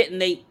take it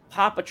and they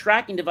pop a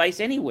tracking device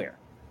anywhere.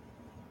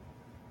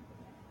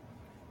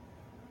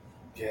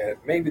 Yeah,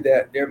 maybe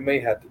that there may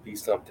have to be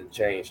something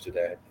changed to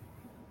that.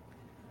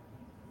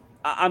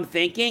 I'm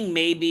thinking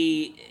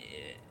maybe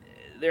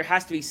there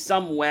has to be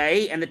some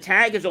way, and the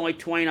tag is only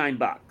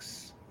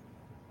 $29.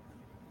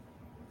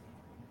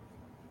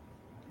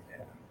 Yeah.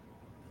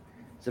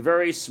 It's a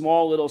very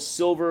small little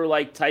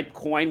silver-like type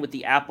coin with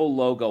the Apple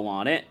logo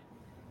on it.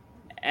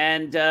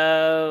 And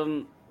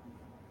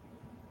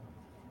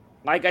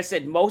like I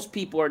said, most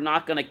people are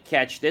not going to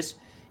catch this.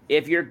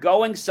 If you're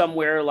going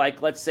somewhere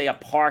like, let's say, a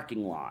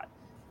parking lot,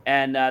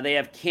 and they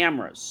have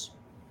cameras,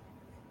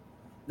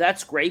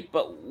 that's great,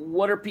 but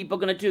what are people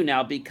going to do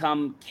now?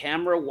 Become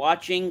camera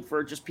watching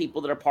for just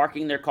people that are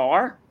parking their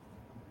car?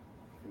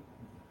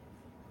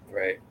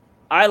 Right.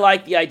 I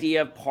like the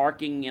idea of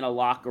parking in a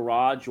locked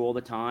garage all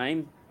the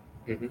time,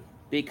 Mm-hmm.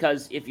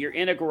 because if you're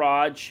in a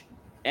garage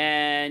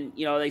and,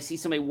 they see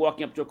somebody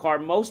walking up to a car,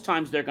 most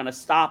times they're going to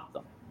stop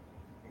them.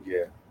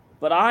 Yeah.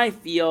 But I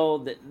feel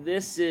that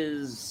this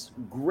is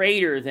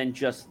greater than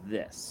just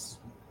this.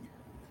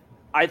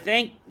 I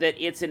think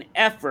that it's an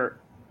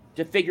effort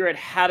to figure out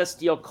how to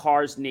steal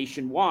cars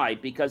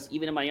nationwide, because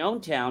even in my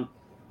own town,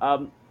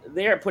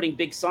 they're putting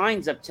big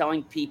signs up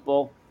telling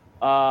people,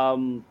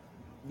 to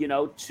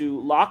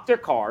lock their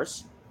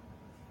cars.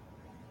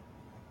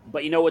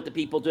 But you know what the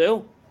people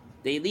do?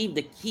 They leave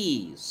the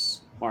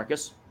keys,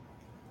 Marcus,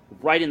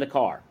 right in the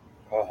car.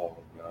 Oh,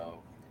 no.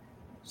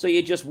 So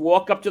you just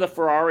walk up to the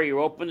Ferrari,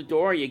 you open the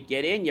door, you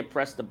get in, you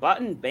press the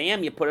button,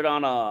 bam, you put it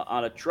on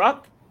a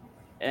truck,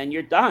 and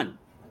you're done.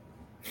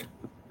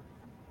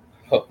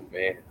 Oh,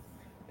 man.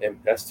 And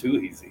that's too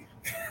easy.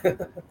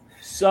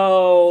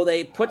 So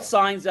they put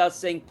signs out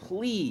saying,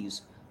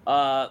 please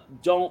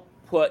don't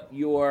put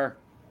your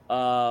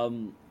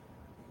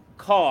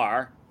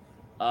car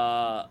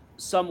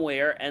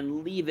somewhere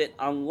and leave it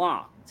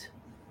unlocked.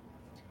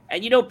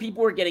 And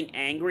people were getting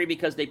angry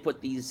because they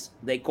put these,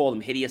 they call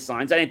them hideous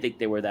signs. I didn't think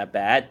they were that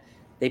bad.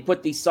 They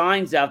put these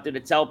signs out there to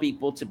tell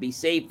people to be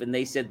safe, and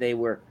they said they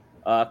were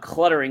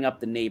cluttering up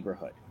the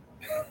neighborhood.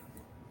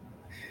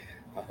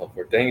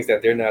 For things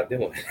that they're not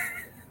doing.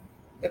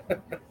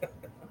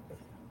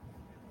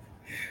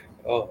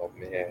 Oh,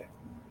 man.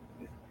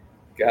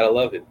 Gotta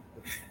love it.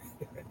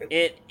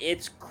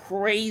 It's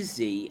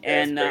crazy. Yeah,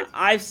 it's And crazy.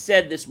 I've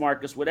said this,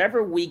 Marcus,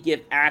 whatever we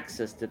give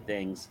access to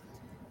things,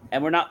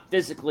 and we're not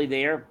physically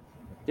there,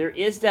 there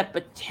is that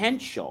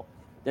potential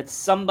that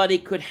somebody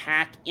could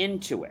hack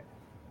into it.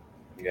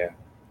 Yeah.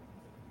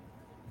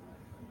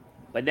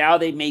 But now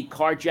they made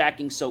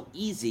carjacking so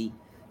easy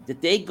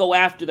that they go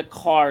after the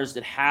cars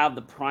that have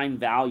the prime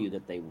value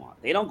that they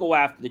want. They don't go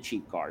after the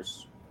cheap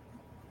cars.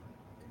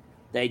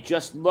 They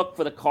just look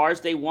for the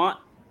cars they want.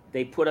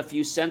 They put a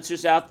few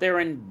sensors out there,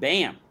 and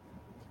bam.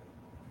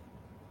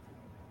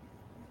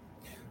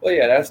 Well,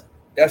 yeah,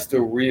 that's the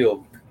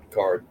real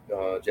car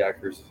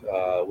jackers.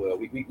 Well,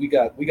 we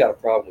got a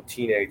problem with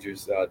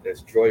teenagers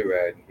that's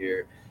joyriding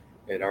here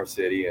in our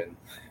city, and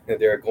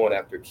they're going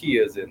after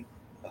Kias and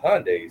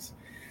Hyundais.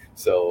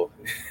 So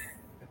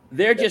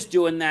they're just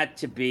doing that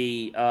to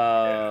be.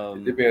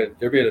 They're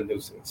being a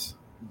nuisance.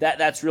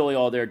 That's really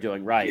all they're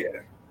doing, right?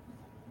 Yeah.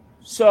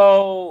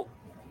 So,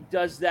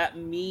 does that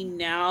mean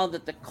now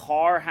that the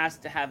car has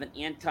to have an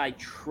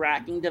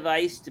anti-tracking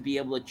device to be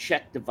able to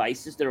check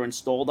devices that are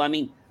installed? I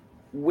mean,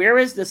 where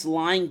is this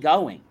line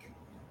going?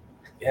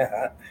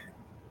 Yeah,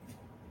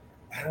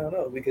 I don't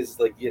know, because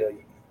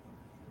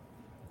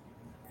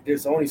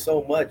there's only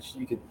so much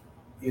you can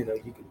do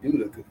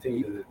to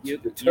continue to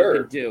deter.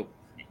 You can do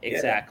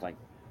exactly.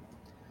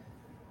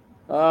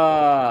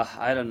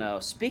 I don't know.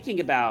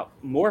 Speaking about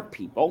more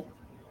people,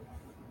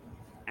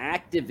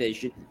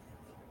 Activision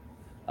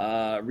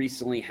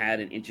recently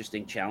had an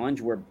interesting challenge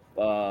where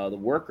the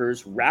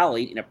workers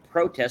rallied in a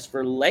protest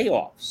for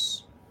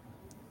layoffs.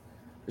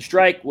 The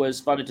strike was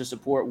funded to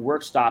support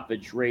work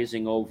stoppage,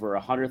 raising over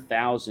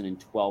 $100,000 in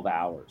 12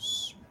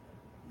 hours.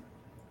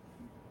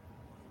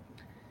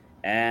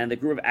 And the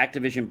group of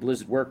Activision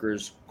Blizzard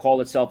workers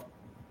called itself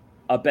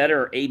a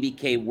Better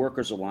ABK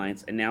Workers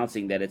Alliance,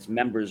 announcing that its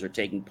members are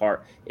taking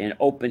part in an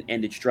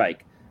open-ended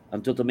strike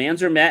until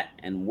demands are met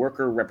and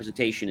worker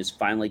representation is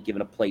finally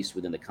given a place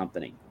within the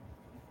company.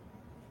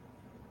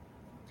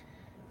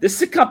 This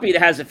is a company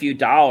that has a few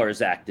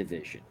dollars,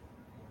 Activision.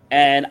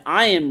 And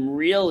I am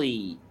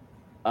really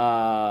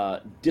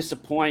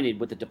disappointed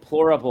with the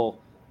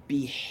deplorable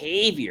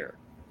behavior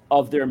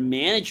of their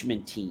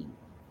management team,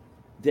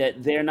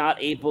 that they're not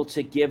able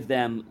to give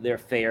them their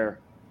fair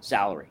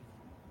salary.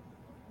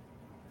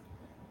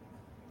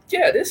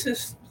 Yeah, this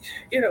is,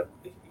 you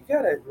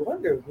gotta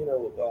wonder,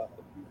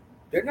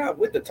 they're not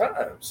with the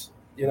times.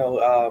 They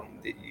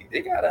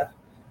gotta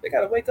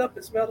wake up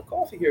and smell the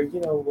coffee here.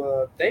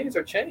 Things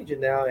are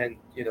changing now, and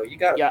Yeah. you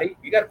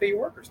gotta pay your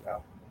workers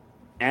now.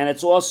 And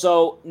it's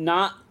also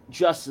not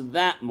just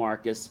that,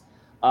 Marcus.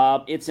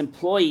 It's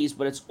employees,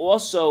 but it's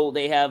also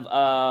they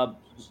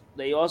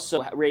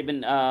also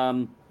Raven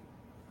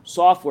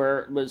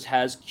Software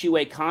has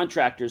QA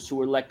contractors who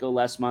were let go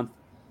last month,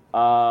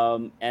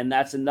 and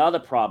that's another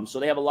problem. So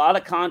they have a lot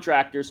of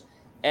contractors,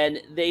 and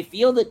they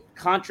feel that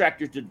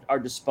contractors are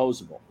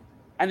disposable.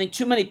 I think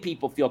too many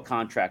people feel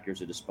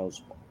contractors are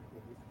disposable.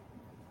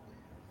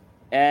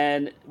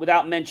 And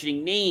without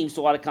mentioning names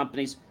to a lot of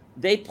companies,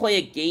 they play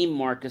a game,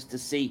 Marcus, to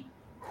see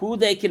who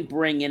they can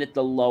bring in at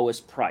the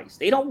lowest price.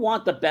 They don't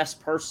want the best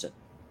person.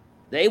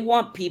 They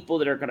want people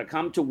that are going to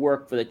come to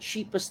work for the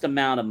cheapest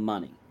amount of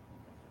money.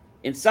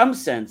 In some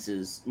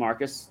senses,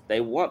 Marcus,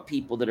 they want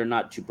people that are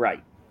not too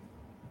bright.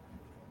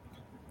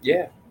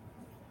 Yeah,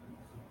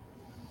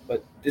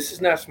 but this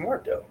is not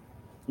smart though.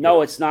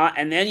 No, it's not.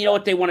 And then you know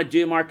what they want to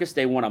do, Marcus?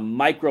 They want to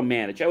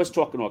micromanage. I was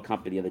talking to a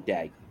company the other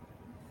day,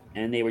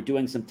 and they were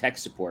doing some tech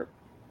support.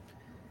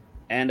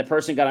 And the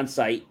person got on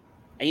site.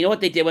 And you know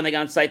what they did when they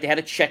got on site? They had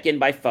to check in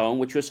by phone,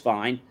 which was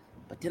fine.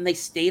 But then they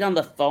stayed on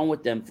the phone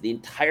with them for the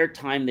entire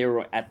time they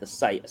were at the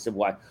site. I said,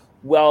 why?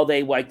 Well,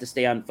 they like to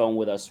stay on phone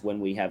with us when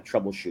we have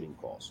troubleshooting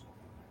calls.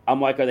 I'm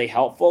like, are they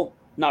helpful?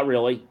 Not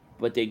really,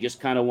 but they just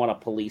kind of want to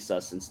police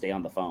us and stay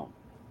on the phone.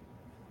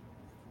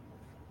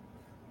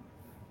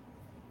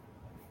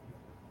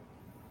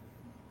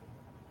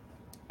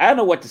 I don't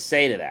know what to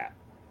say to that.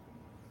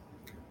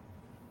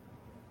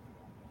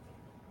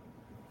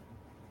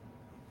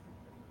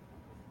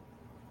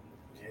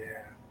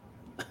 Yeah,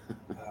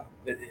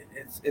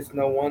 it's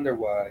no wonder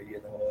why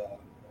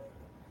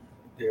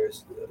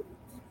there's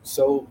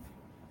so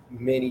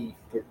many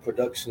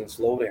production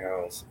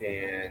slowdowns,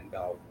 and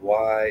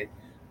why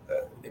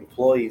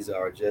employees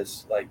are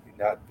just like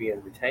not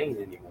being retained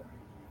anymore.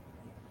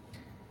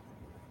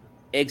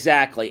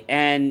 Exactly.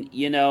 And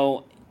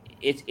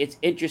it's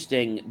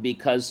interesting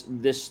because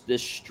this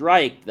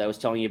strike that I was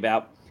telling you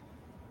about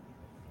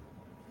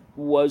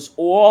was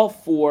all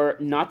for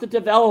not the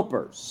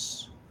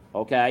developers,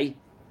 okay,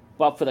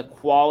 but for the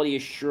quality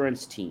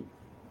assurance team.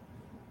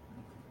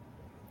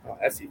 Oh,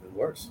 that's even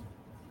worse.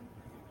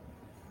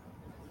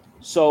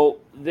 So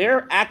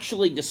they're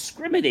actually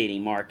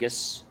discriminating,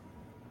 Marcus,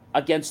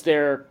 against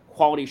their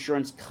quality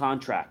assurance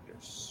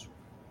contractors,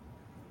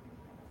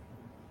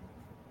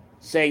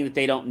 saying that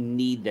they don't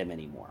need them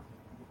anymore.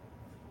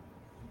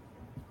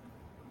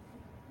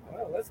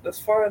 Well, let's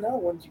find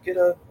out once you get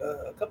a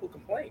couple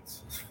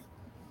complaints.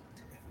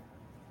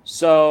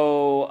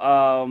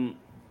 So,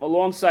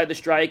 alongside the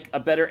strike, a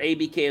Better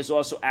ABK is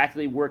also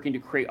actively working to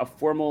create a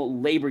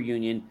formal labor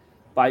union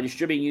by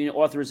distributing union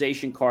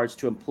authorization cards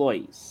to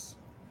employees.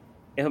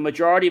 If a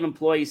majority of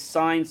employees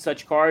sign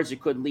such cards,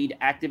 it could lead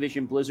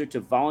Activision Blizzard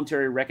to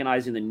voluntarily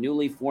recognizing the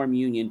newly formed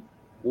union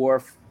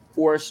or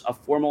force a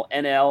formal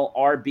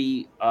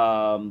NLRB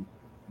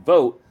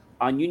vote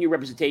on union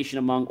representation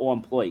among all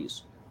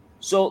employees.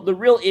 So the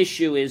real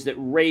issue is that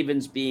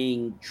Raven's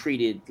being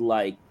treated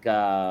like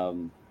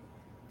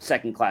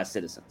second-class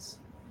citizens.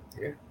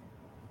 Yeah.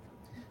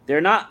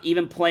 They're not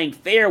even playing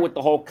fair with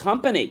the whole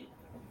company.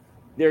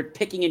 They're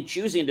picking and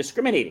choosing and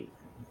discriminating.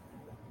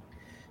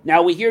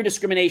 Now, we hear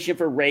discrimination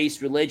for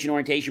race, religion,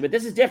 orientation, but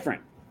this is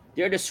different.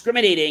 They're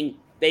discriminating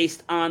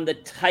based on the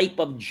type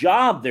of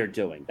job they're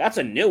doing. That's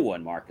a new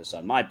one, Marcus,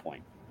 on my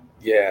point.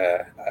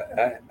 Yeah,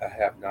 I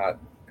have not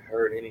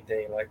heard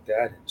anything like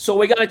that. So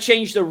we got to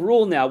change the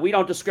rule now. We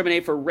don't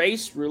discriminate for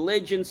race,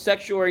 religion,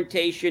 sexual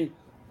orientation,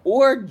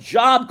 or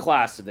job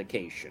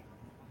classification.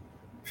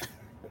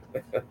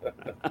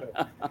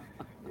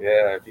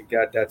 Yeah, if you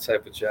got that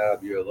type of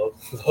job, you're a low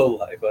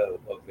life. Oh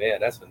man,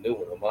 that's a new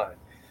one of mine.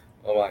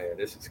 Oh my God,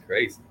 this is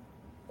crazy.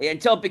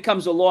 Until it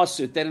becomes a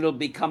lawsuit, then it'll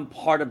become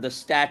part of the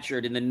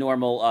statute in the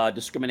normal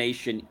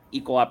discrimination,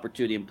 equal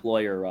opportunity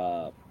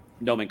employer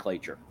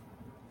nomenclature.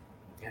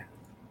 Yeah.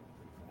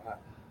 Wow.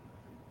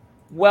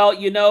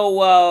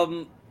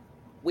 Well,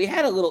 we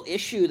had a little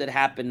issue that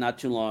happened not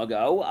too long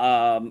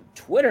ago.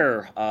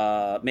 Twitter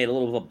made a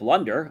little of a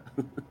blunder.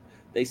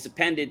 They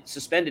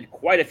suspended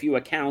quite a few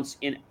accounts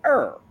in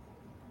error,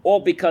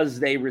 all because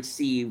they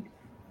received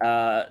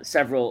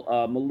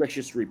several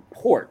malicious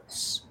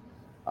reports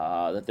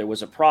that there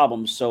was a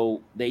problem.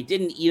 So they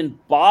didn't even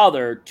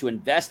bother to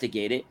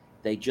investigate it.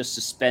 They just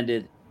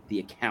suspended the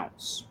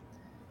accounts.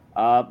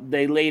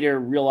 They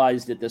later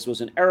realized that this was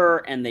an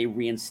error, and they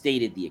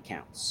reinstated the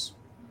accounts.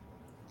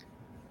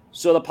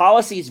 So the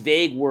policy's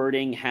vague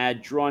wording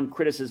had drawn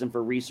criticism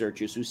for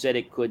researchers who said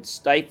it could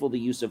stifle the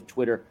use of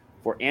Twitter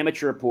for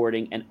amateur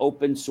reporting and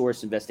open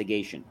source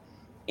investigation.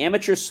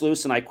 Amateur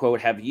sleuths, and I quote,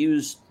 have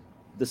used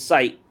the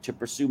site to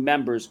pursue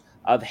members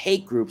of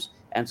hate groups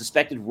and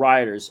suspected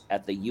rioters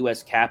at the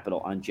U.S.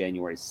 Capitol on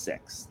January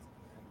 6th.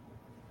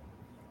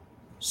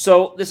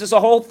 So this is a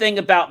whole thing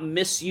about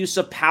misuse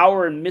of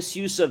power and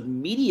misuse of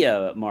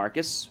media,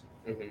 Marcus.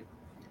 Mm-hmm.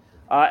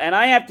 And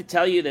I have to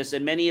tell you this,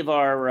 and many of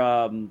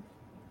our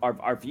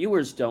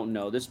viewers don't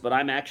know this, but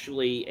I'm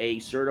actually a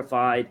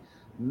certified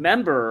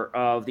member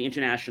of the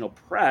International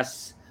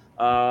Press,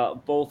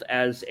 both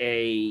as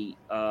a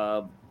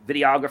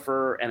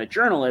videographer and a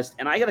journalist.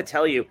 And I got to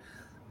tell you,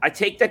 I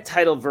take that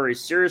title very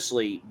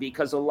seriously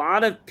because a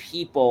lot of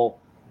people,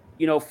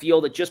 feel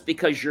that just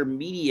because you're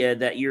media,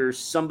 that you're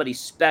somebody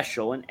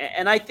special.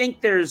 And I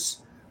think there's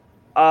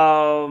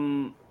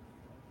some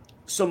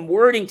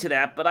wording to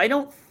that, but I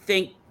don't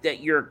think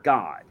that you're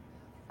God.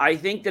 I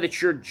think that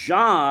it's your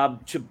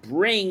job to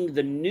bring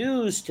the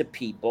news to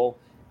people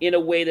in a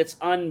way that's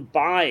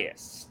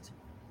unbiased.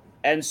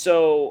 And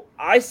so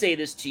I say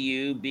this to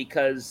you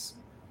because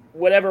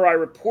whatever I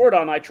report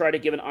on, I try to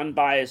give an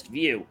unbiased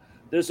view.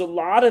 There's a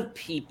lot of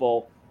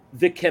people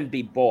that can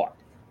be bought,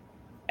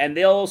 and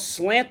they'll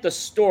slant the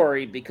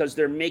story because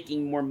they're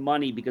making more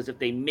money, because if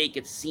they make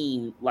it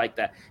seem like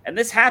that. And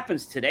this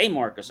happens today,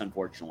 Marcus,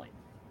 unfortunately,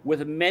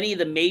 with many of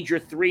the major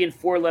 3 and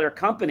 4 letter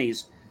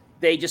companies.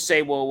 They just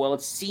say, well,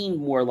 it seemed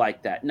more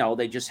like that. No,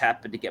 they just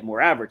happen to get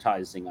more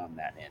advertising on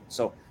that end.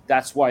 So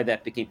that's why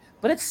that became.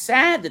 But it's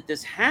sad that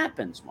this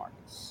happens,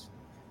 Marcus.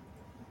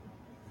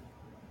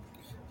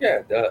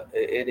 Yeah,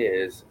 it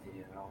is.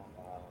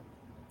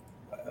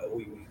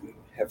 We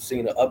have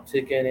seen an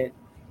uptick in it.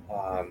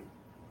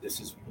 This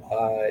is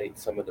why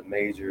some of the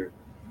major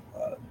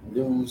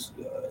news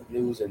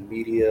and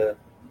media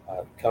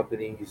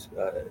companies,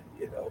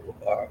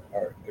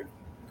 are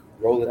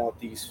rolling out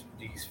these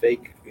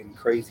fake and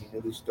crazy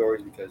news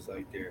stories, because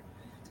they're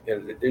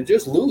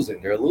just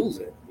losing. They're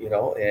losing,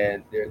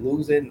 and they're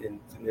losing, and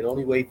the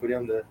only way for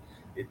them to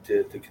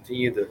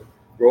continue to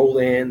roll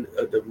in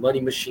the money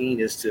machine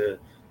is to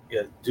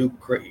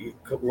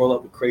roll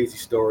up with crazy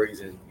stories,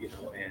 and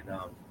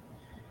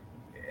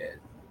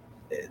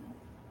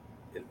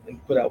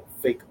put out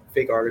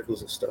fake articles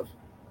and stuff.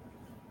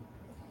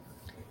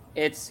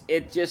 It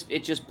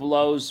just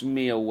blows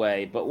me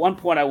away. But one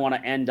point I want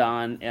to end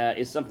on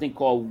is something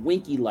called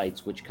Winky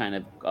lights, which kind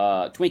of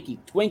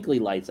twinkly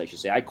lights, I should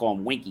say. I call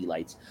them Winky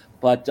lights,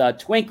 but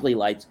twinkly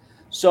lights.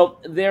 So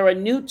they're a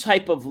new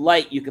type of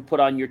light you could put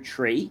on your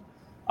tree.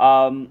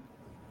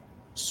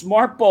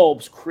 Smart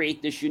bulbs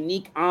create this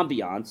unique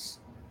ambiance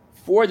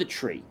for the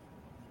tree,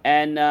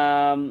 and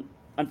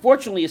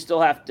unfortunately, you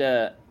still have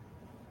to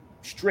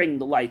string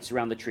the lights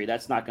around the tree.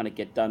 That's not going to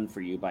get done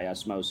for you by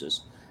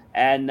osmosis.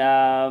 And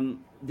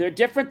they're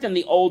different than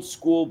the old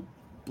school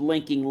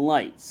blinking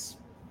lights.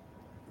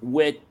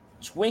 With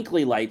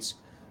twinkly lights,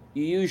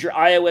 you use your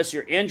iOS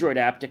or Android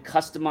app to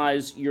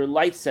customize your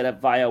light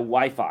setup via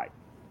Wi-Fi.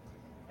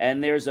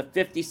 And there's a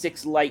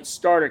 56 light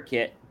starter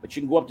kit, but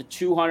you can go up to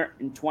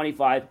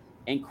 225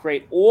 and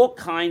create all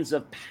kinds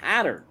of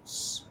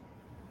patterns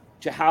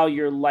to how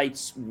your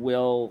lights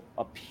will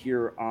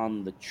appear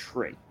on the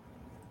tree.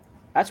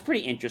 That's pretty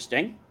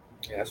interesting.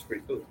 Yeah, that's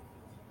pretty cool.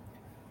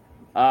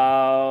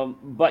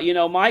 But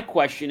my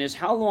question is,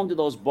 how long do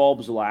those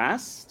bulbs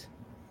last?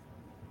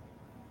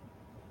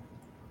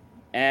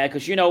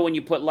 Because when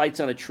you put lights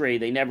on a tree,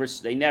 they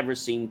never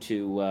seem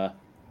to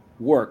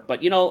work.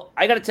 But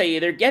I got to tell you,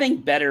 they're getting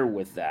better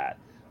with that.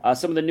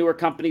 Some of the newer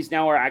companies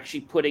now are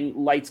actually putting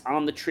lights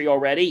on the tree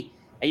already,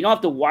 and you don't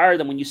have to wire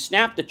them. When you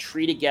snap the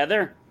tree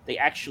together, they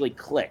actually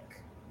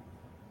click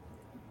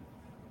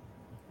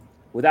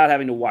without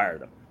having to wire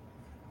them.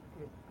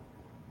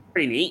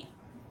 Pretty neat.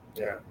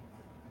 Yeah.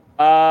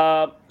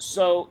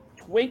 So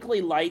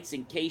twinkly lights,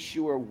 in case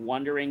you were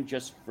wondering,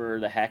 just for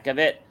the heck of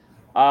it,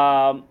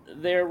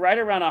 they're right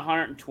around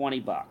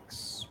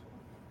 $120.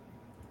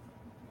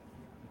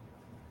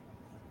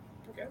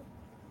 Okay.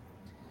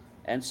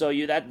 And so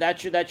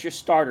that's your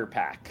starter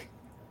pack,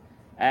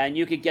 and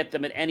you could get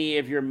them at any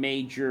of your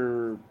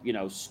major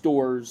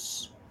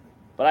stores.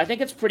 But I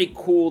think it's pretty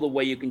cool the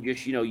way you can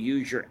just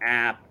use your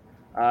app.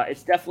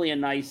 It's definitely a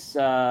nice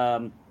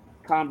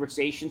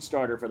conversation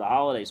starter for the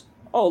holidays.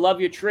 Oh,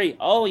 love your tree.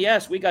 Oh,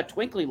 yes, we got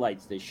twinkly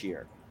lights this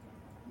year.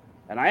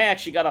 And I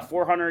actually got a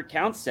 400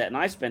 count set, and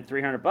I spent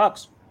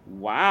 $300.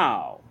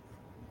 Wow.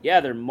 Yeah,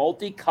 they're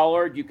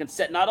multicolored. You can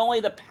set not only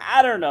the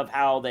pattern of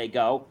how they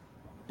go,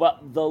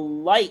 but the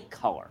light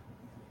color.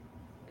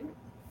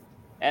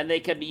 And they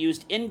can be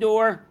used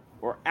indoor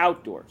or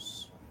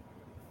outdoors.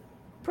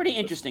 Pretty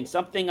interesting.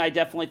 Something I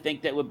definitely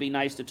think that would be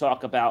nice to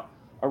talk about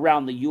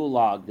around the Yule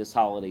log this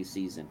holiday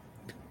season.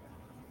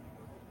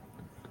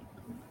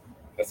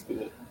 That's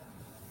cool.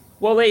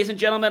 Well, ladies and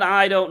gentlemen,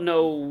 I don't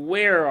know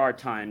where our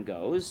time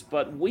goes,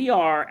 but we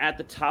are at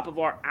the top of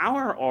our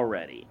hour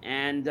already.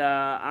 And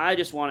I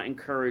just want to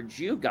encourage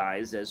you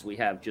guys, as we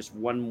have just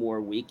one more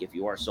week, if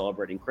you are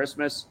celebrating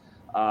Christmas.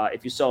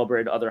 If you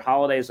celebrate other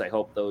holidays, I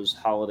hope those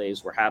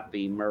holidays were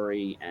happy,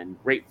 merry, and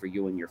great for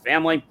you and your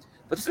family.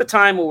 But this is a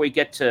time where we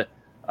get to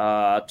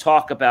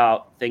talk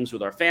about things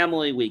with our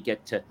family. We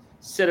get to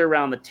sit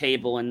around the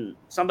table. And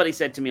somebody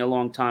said to me a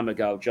long time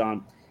ago,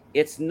 John,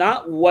 it's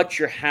not what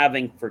you're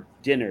having for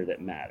dinner that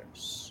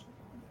matters.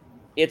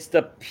 It's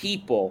the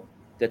people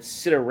that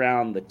sit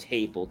around the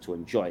table to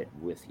enjoy it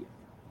with you.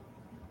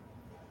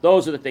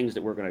 Those are the things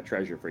that we're going to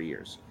treasure for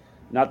years.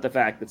 not the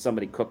fact that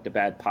somebody cooked a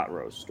bad pot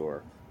roast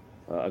or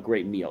a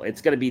great meal.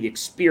 It's going to be the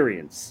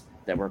experience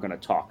that we're going to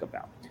talk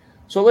about.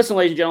 So listen,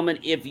 ladies and gentlemen,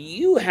 if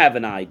you have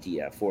an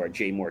idea for a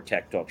Jay Moore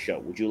Tech Talk show,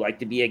 would you like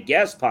to be a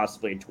guest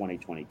possibly in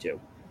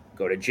 2022?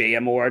 Go to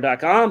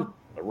jmor.com,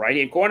 the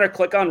right-hand corner,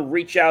 click on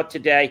Reach Out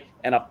today,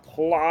 and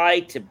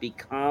apply to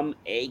become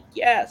a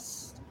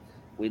guest.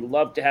 We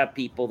love to have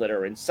people that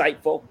are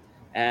insightful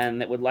and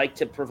that would like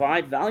to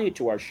provide value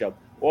to our show.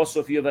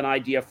 Also, if you have an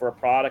idea for a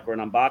product or an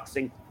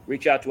unboxing,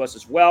 reach out to us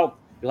as well.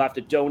 You'll have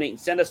to donate and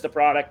send us the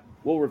product.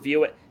 We'll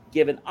review it,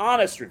 give an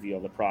honest review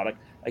of the product.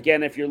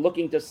 Again, if you're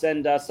looking to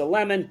send us a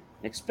lemon and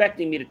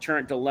expecting me to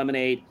turn it to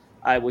lemonade,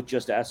 I would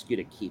just ask you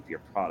to keep your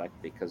product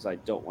because I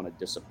don't want to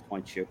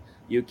disappoint you.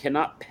 You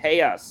cannot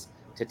pay us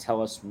to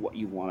tell us what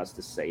you want us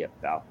to say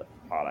about the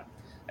product.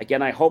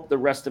 Again, I hope the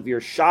rest of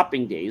your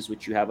shopping days,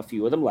 which you have a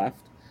few of them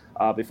left,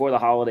 before the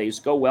holidays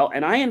go well.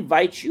 And I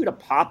invite you to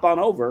pop on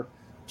over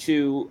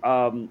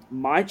to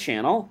my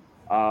channel,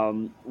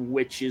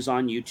 which is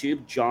on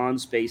YouTube, John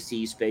C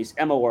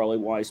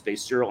Morley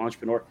Serial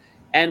Entrepreneur,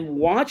 and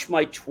watch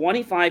my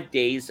 25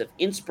 days of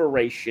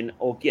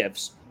inspirational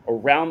gifts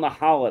around the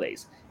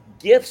holidays.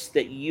 Gifts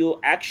that you'll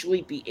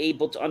actually be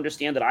able to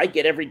understand that I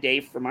get every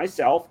day for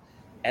myself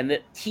and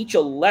that teach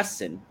a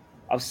lesson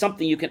of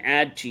something you can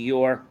add to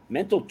your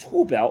mental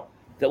tool belt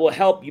that will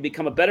help you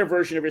become a better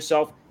version of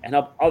yourself and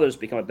help others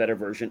become a better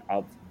version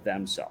of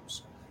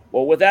themselves.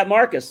 Well, with that,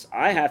 Marcus,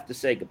 I have to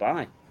say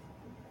goodbye.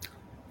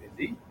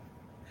 Indeed.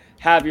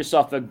 Have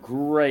yourself a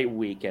great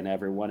weekend,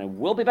 everyone, and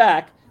we'll be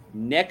back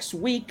next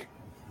week.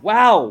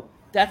 Wow,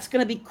 that's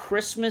going to be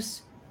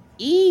Christmas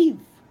Eve.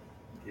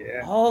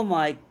 Yeah. Oh,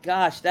 my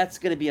gosh, that's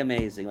going to be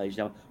amazing, ladies and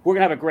gentlemen. We're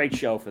going to have a great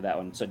show for that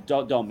one, so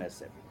don't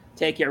miss it.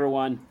 Take care,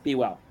 everyone. Be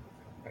well.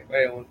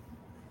 Bye, Ellen.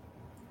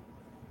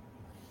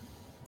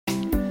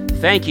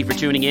 Thank you for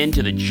tuning in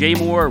to the Jay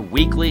Moore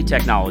Weekly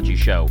Technology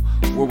Show,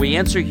 where we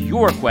answer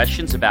your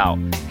questions about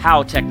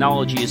how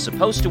technology is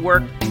supposed to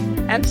work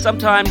and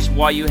sometimes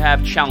why you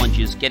have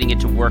challenges getting it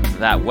to work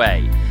that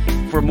way.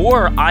 For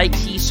more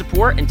IT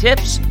support and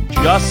tips,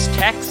 just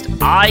text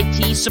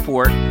IT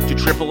support to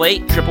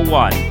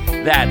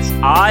 888-111. That's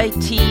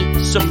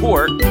IT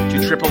support to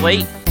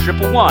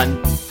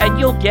 888-111, and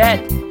you'll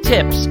get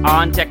tips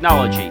on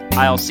technology.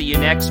 I'll see you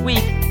next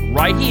week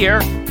right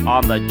here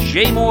on the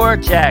Jay Moore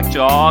Tech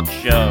Talk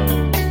Show.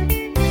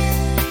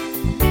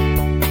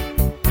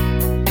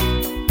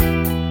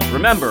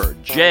 Remember,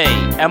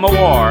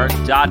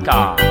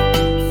 jmor.com.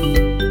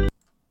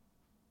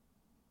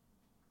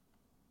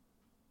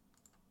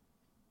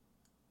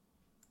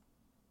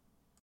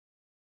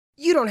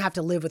 You don't have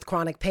to live with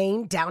chronic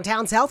pain.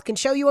 Downtown's Health can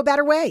show you a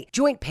better way.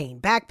 Joint pain,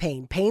 back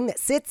pain, pain that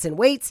sits and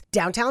waits.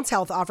 Downtown's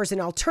Health offers an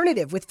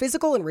alternative with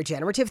physical and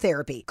regenerative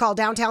therapy. Call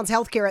Downtown's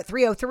Healthcare at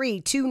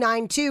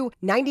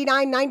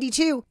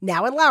 303-292-9992,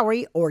 now in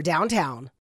Lowry or downtown.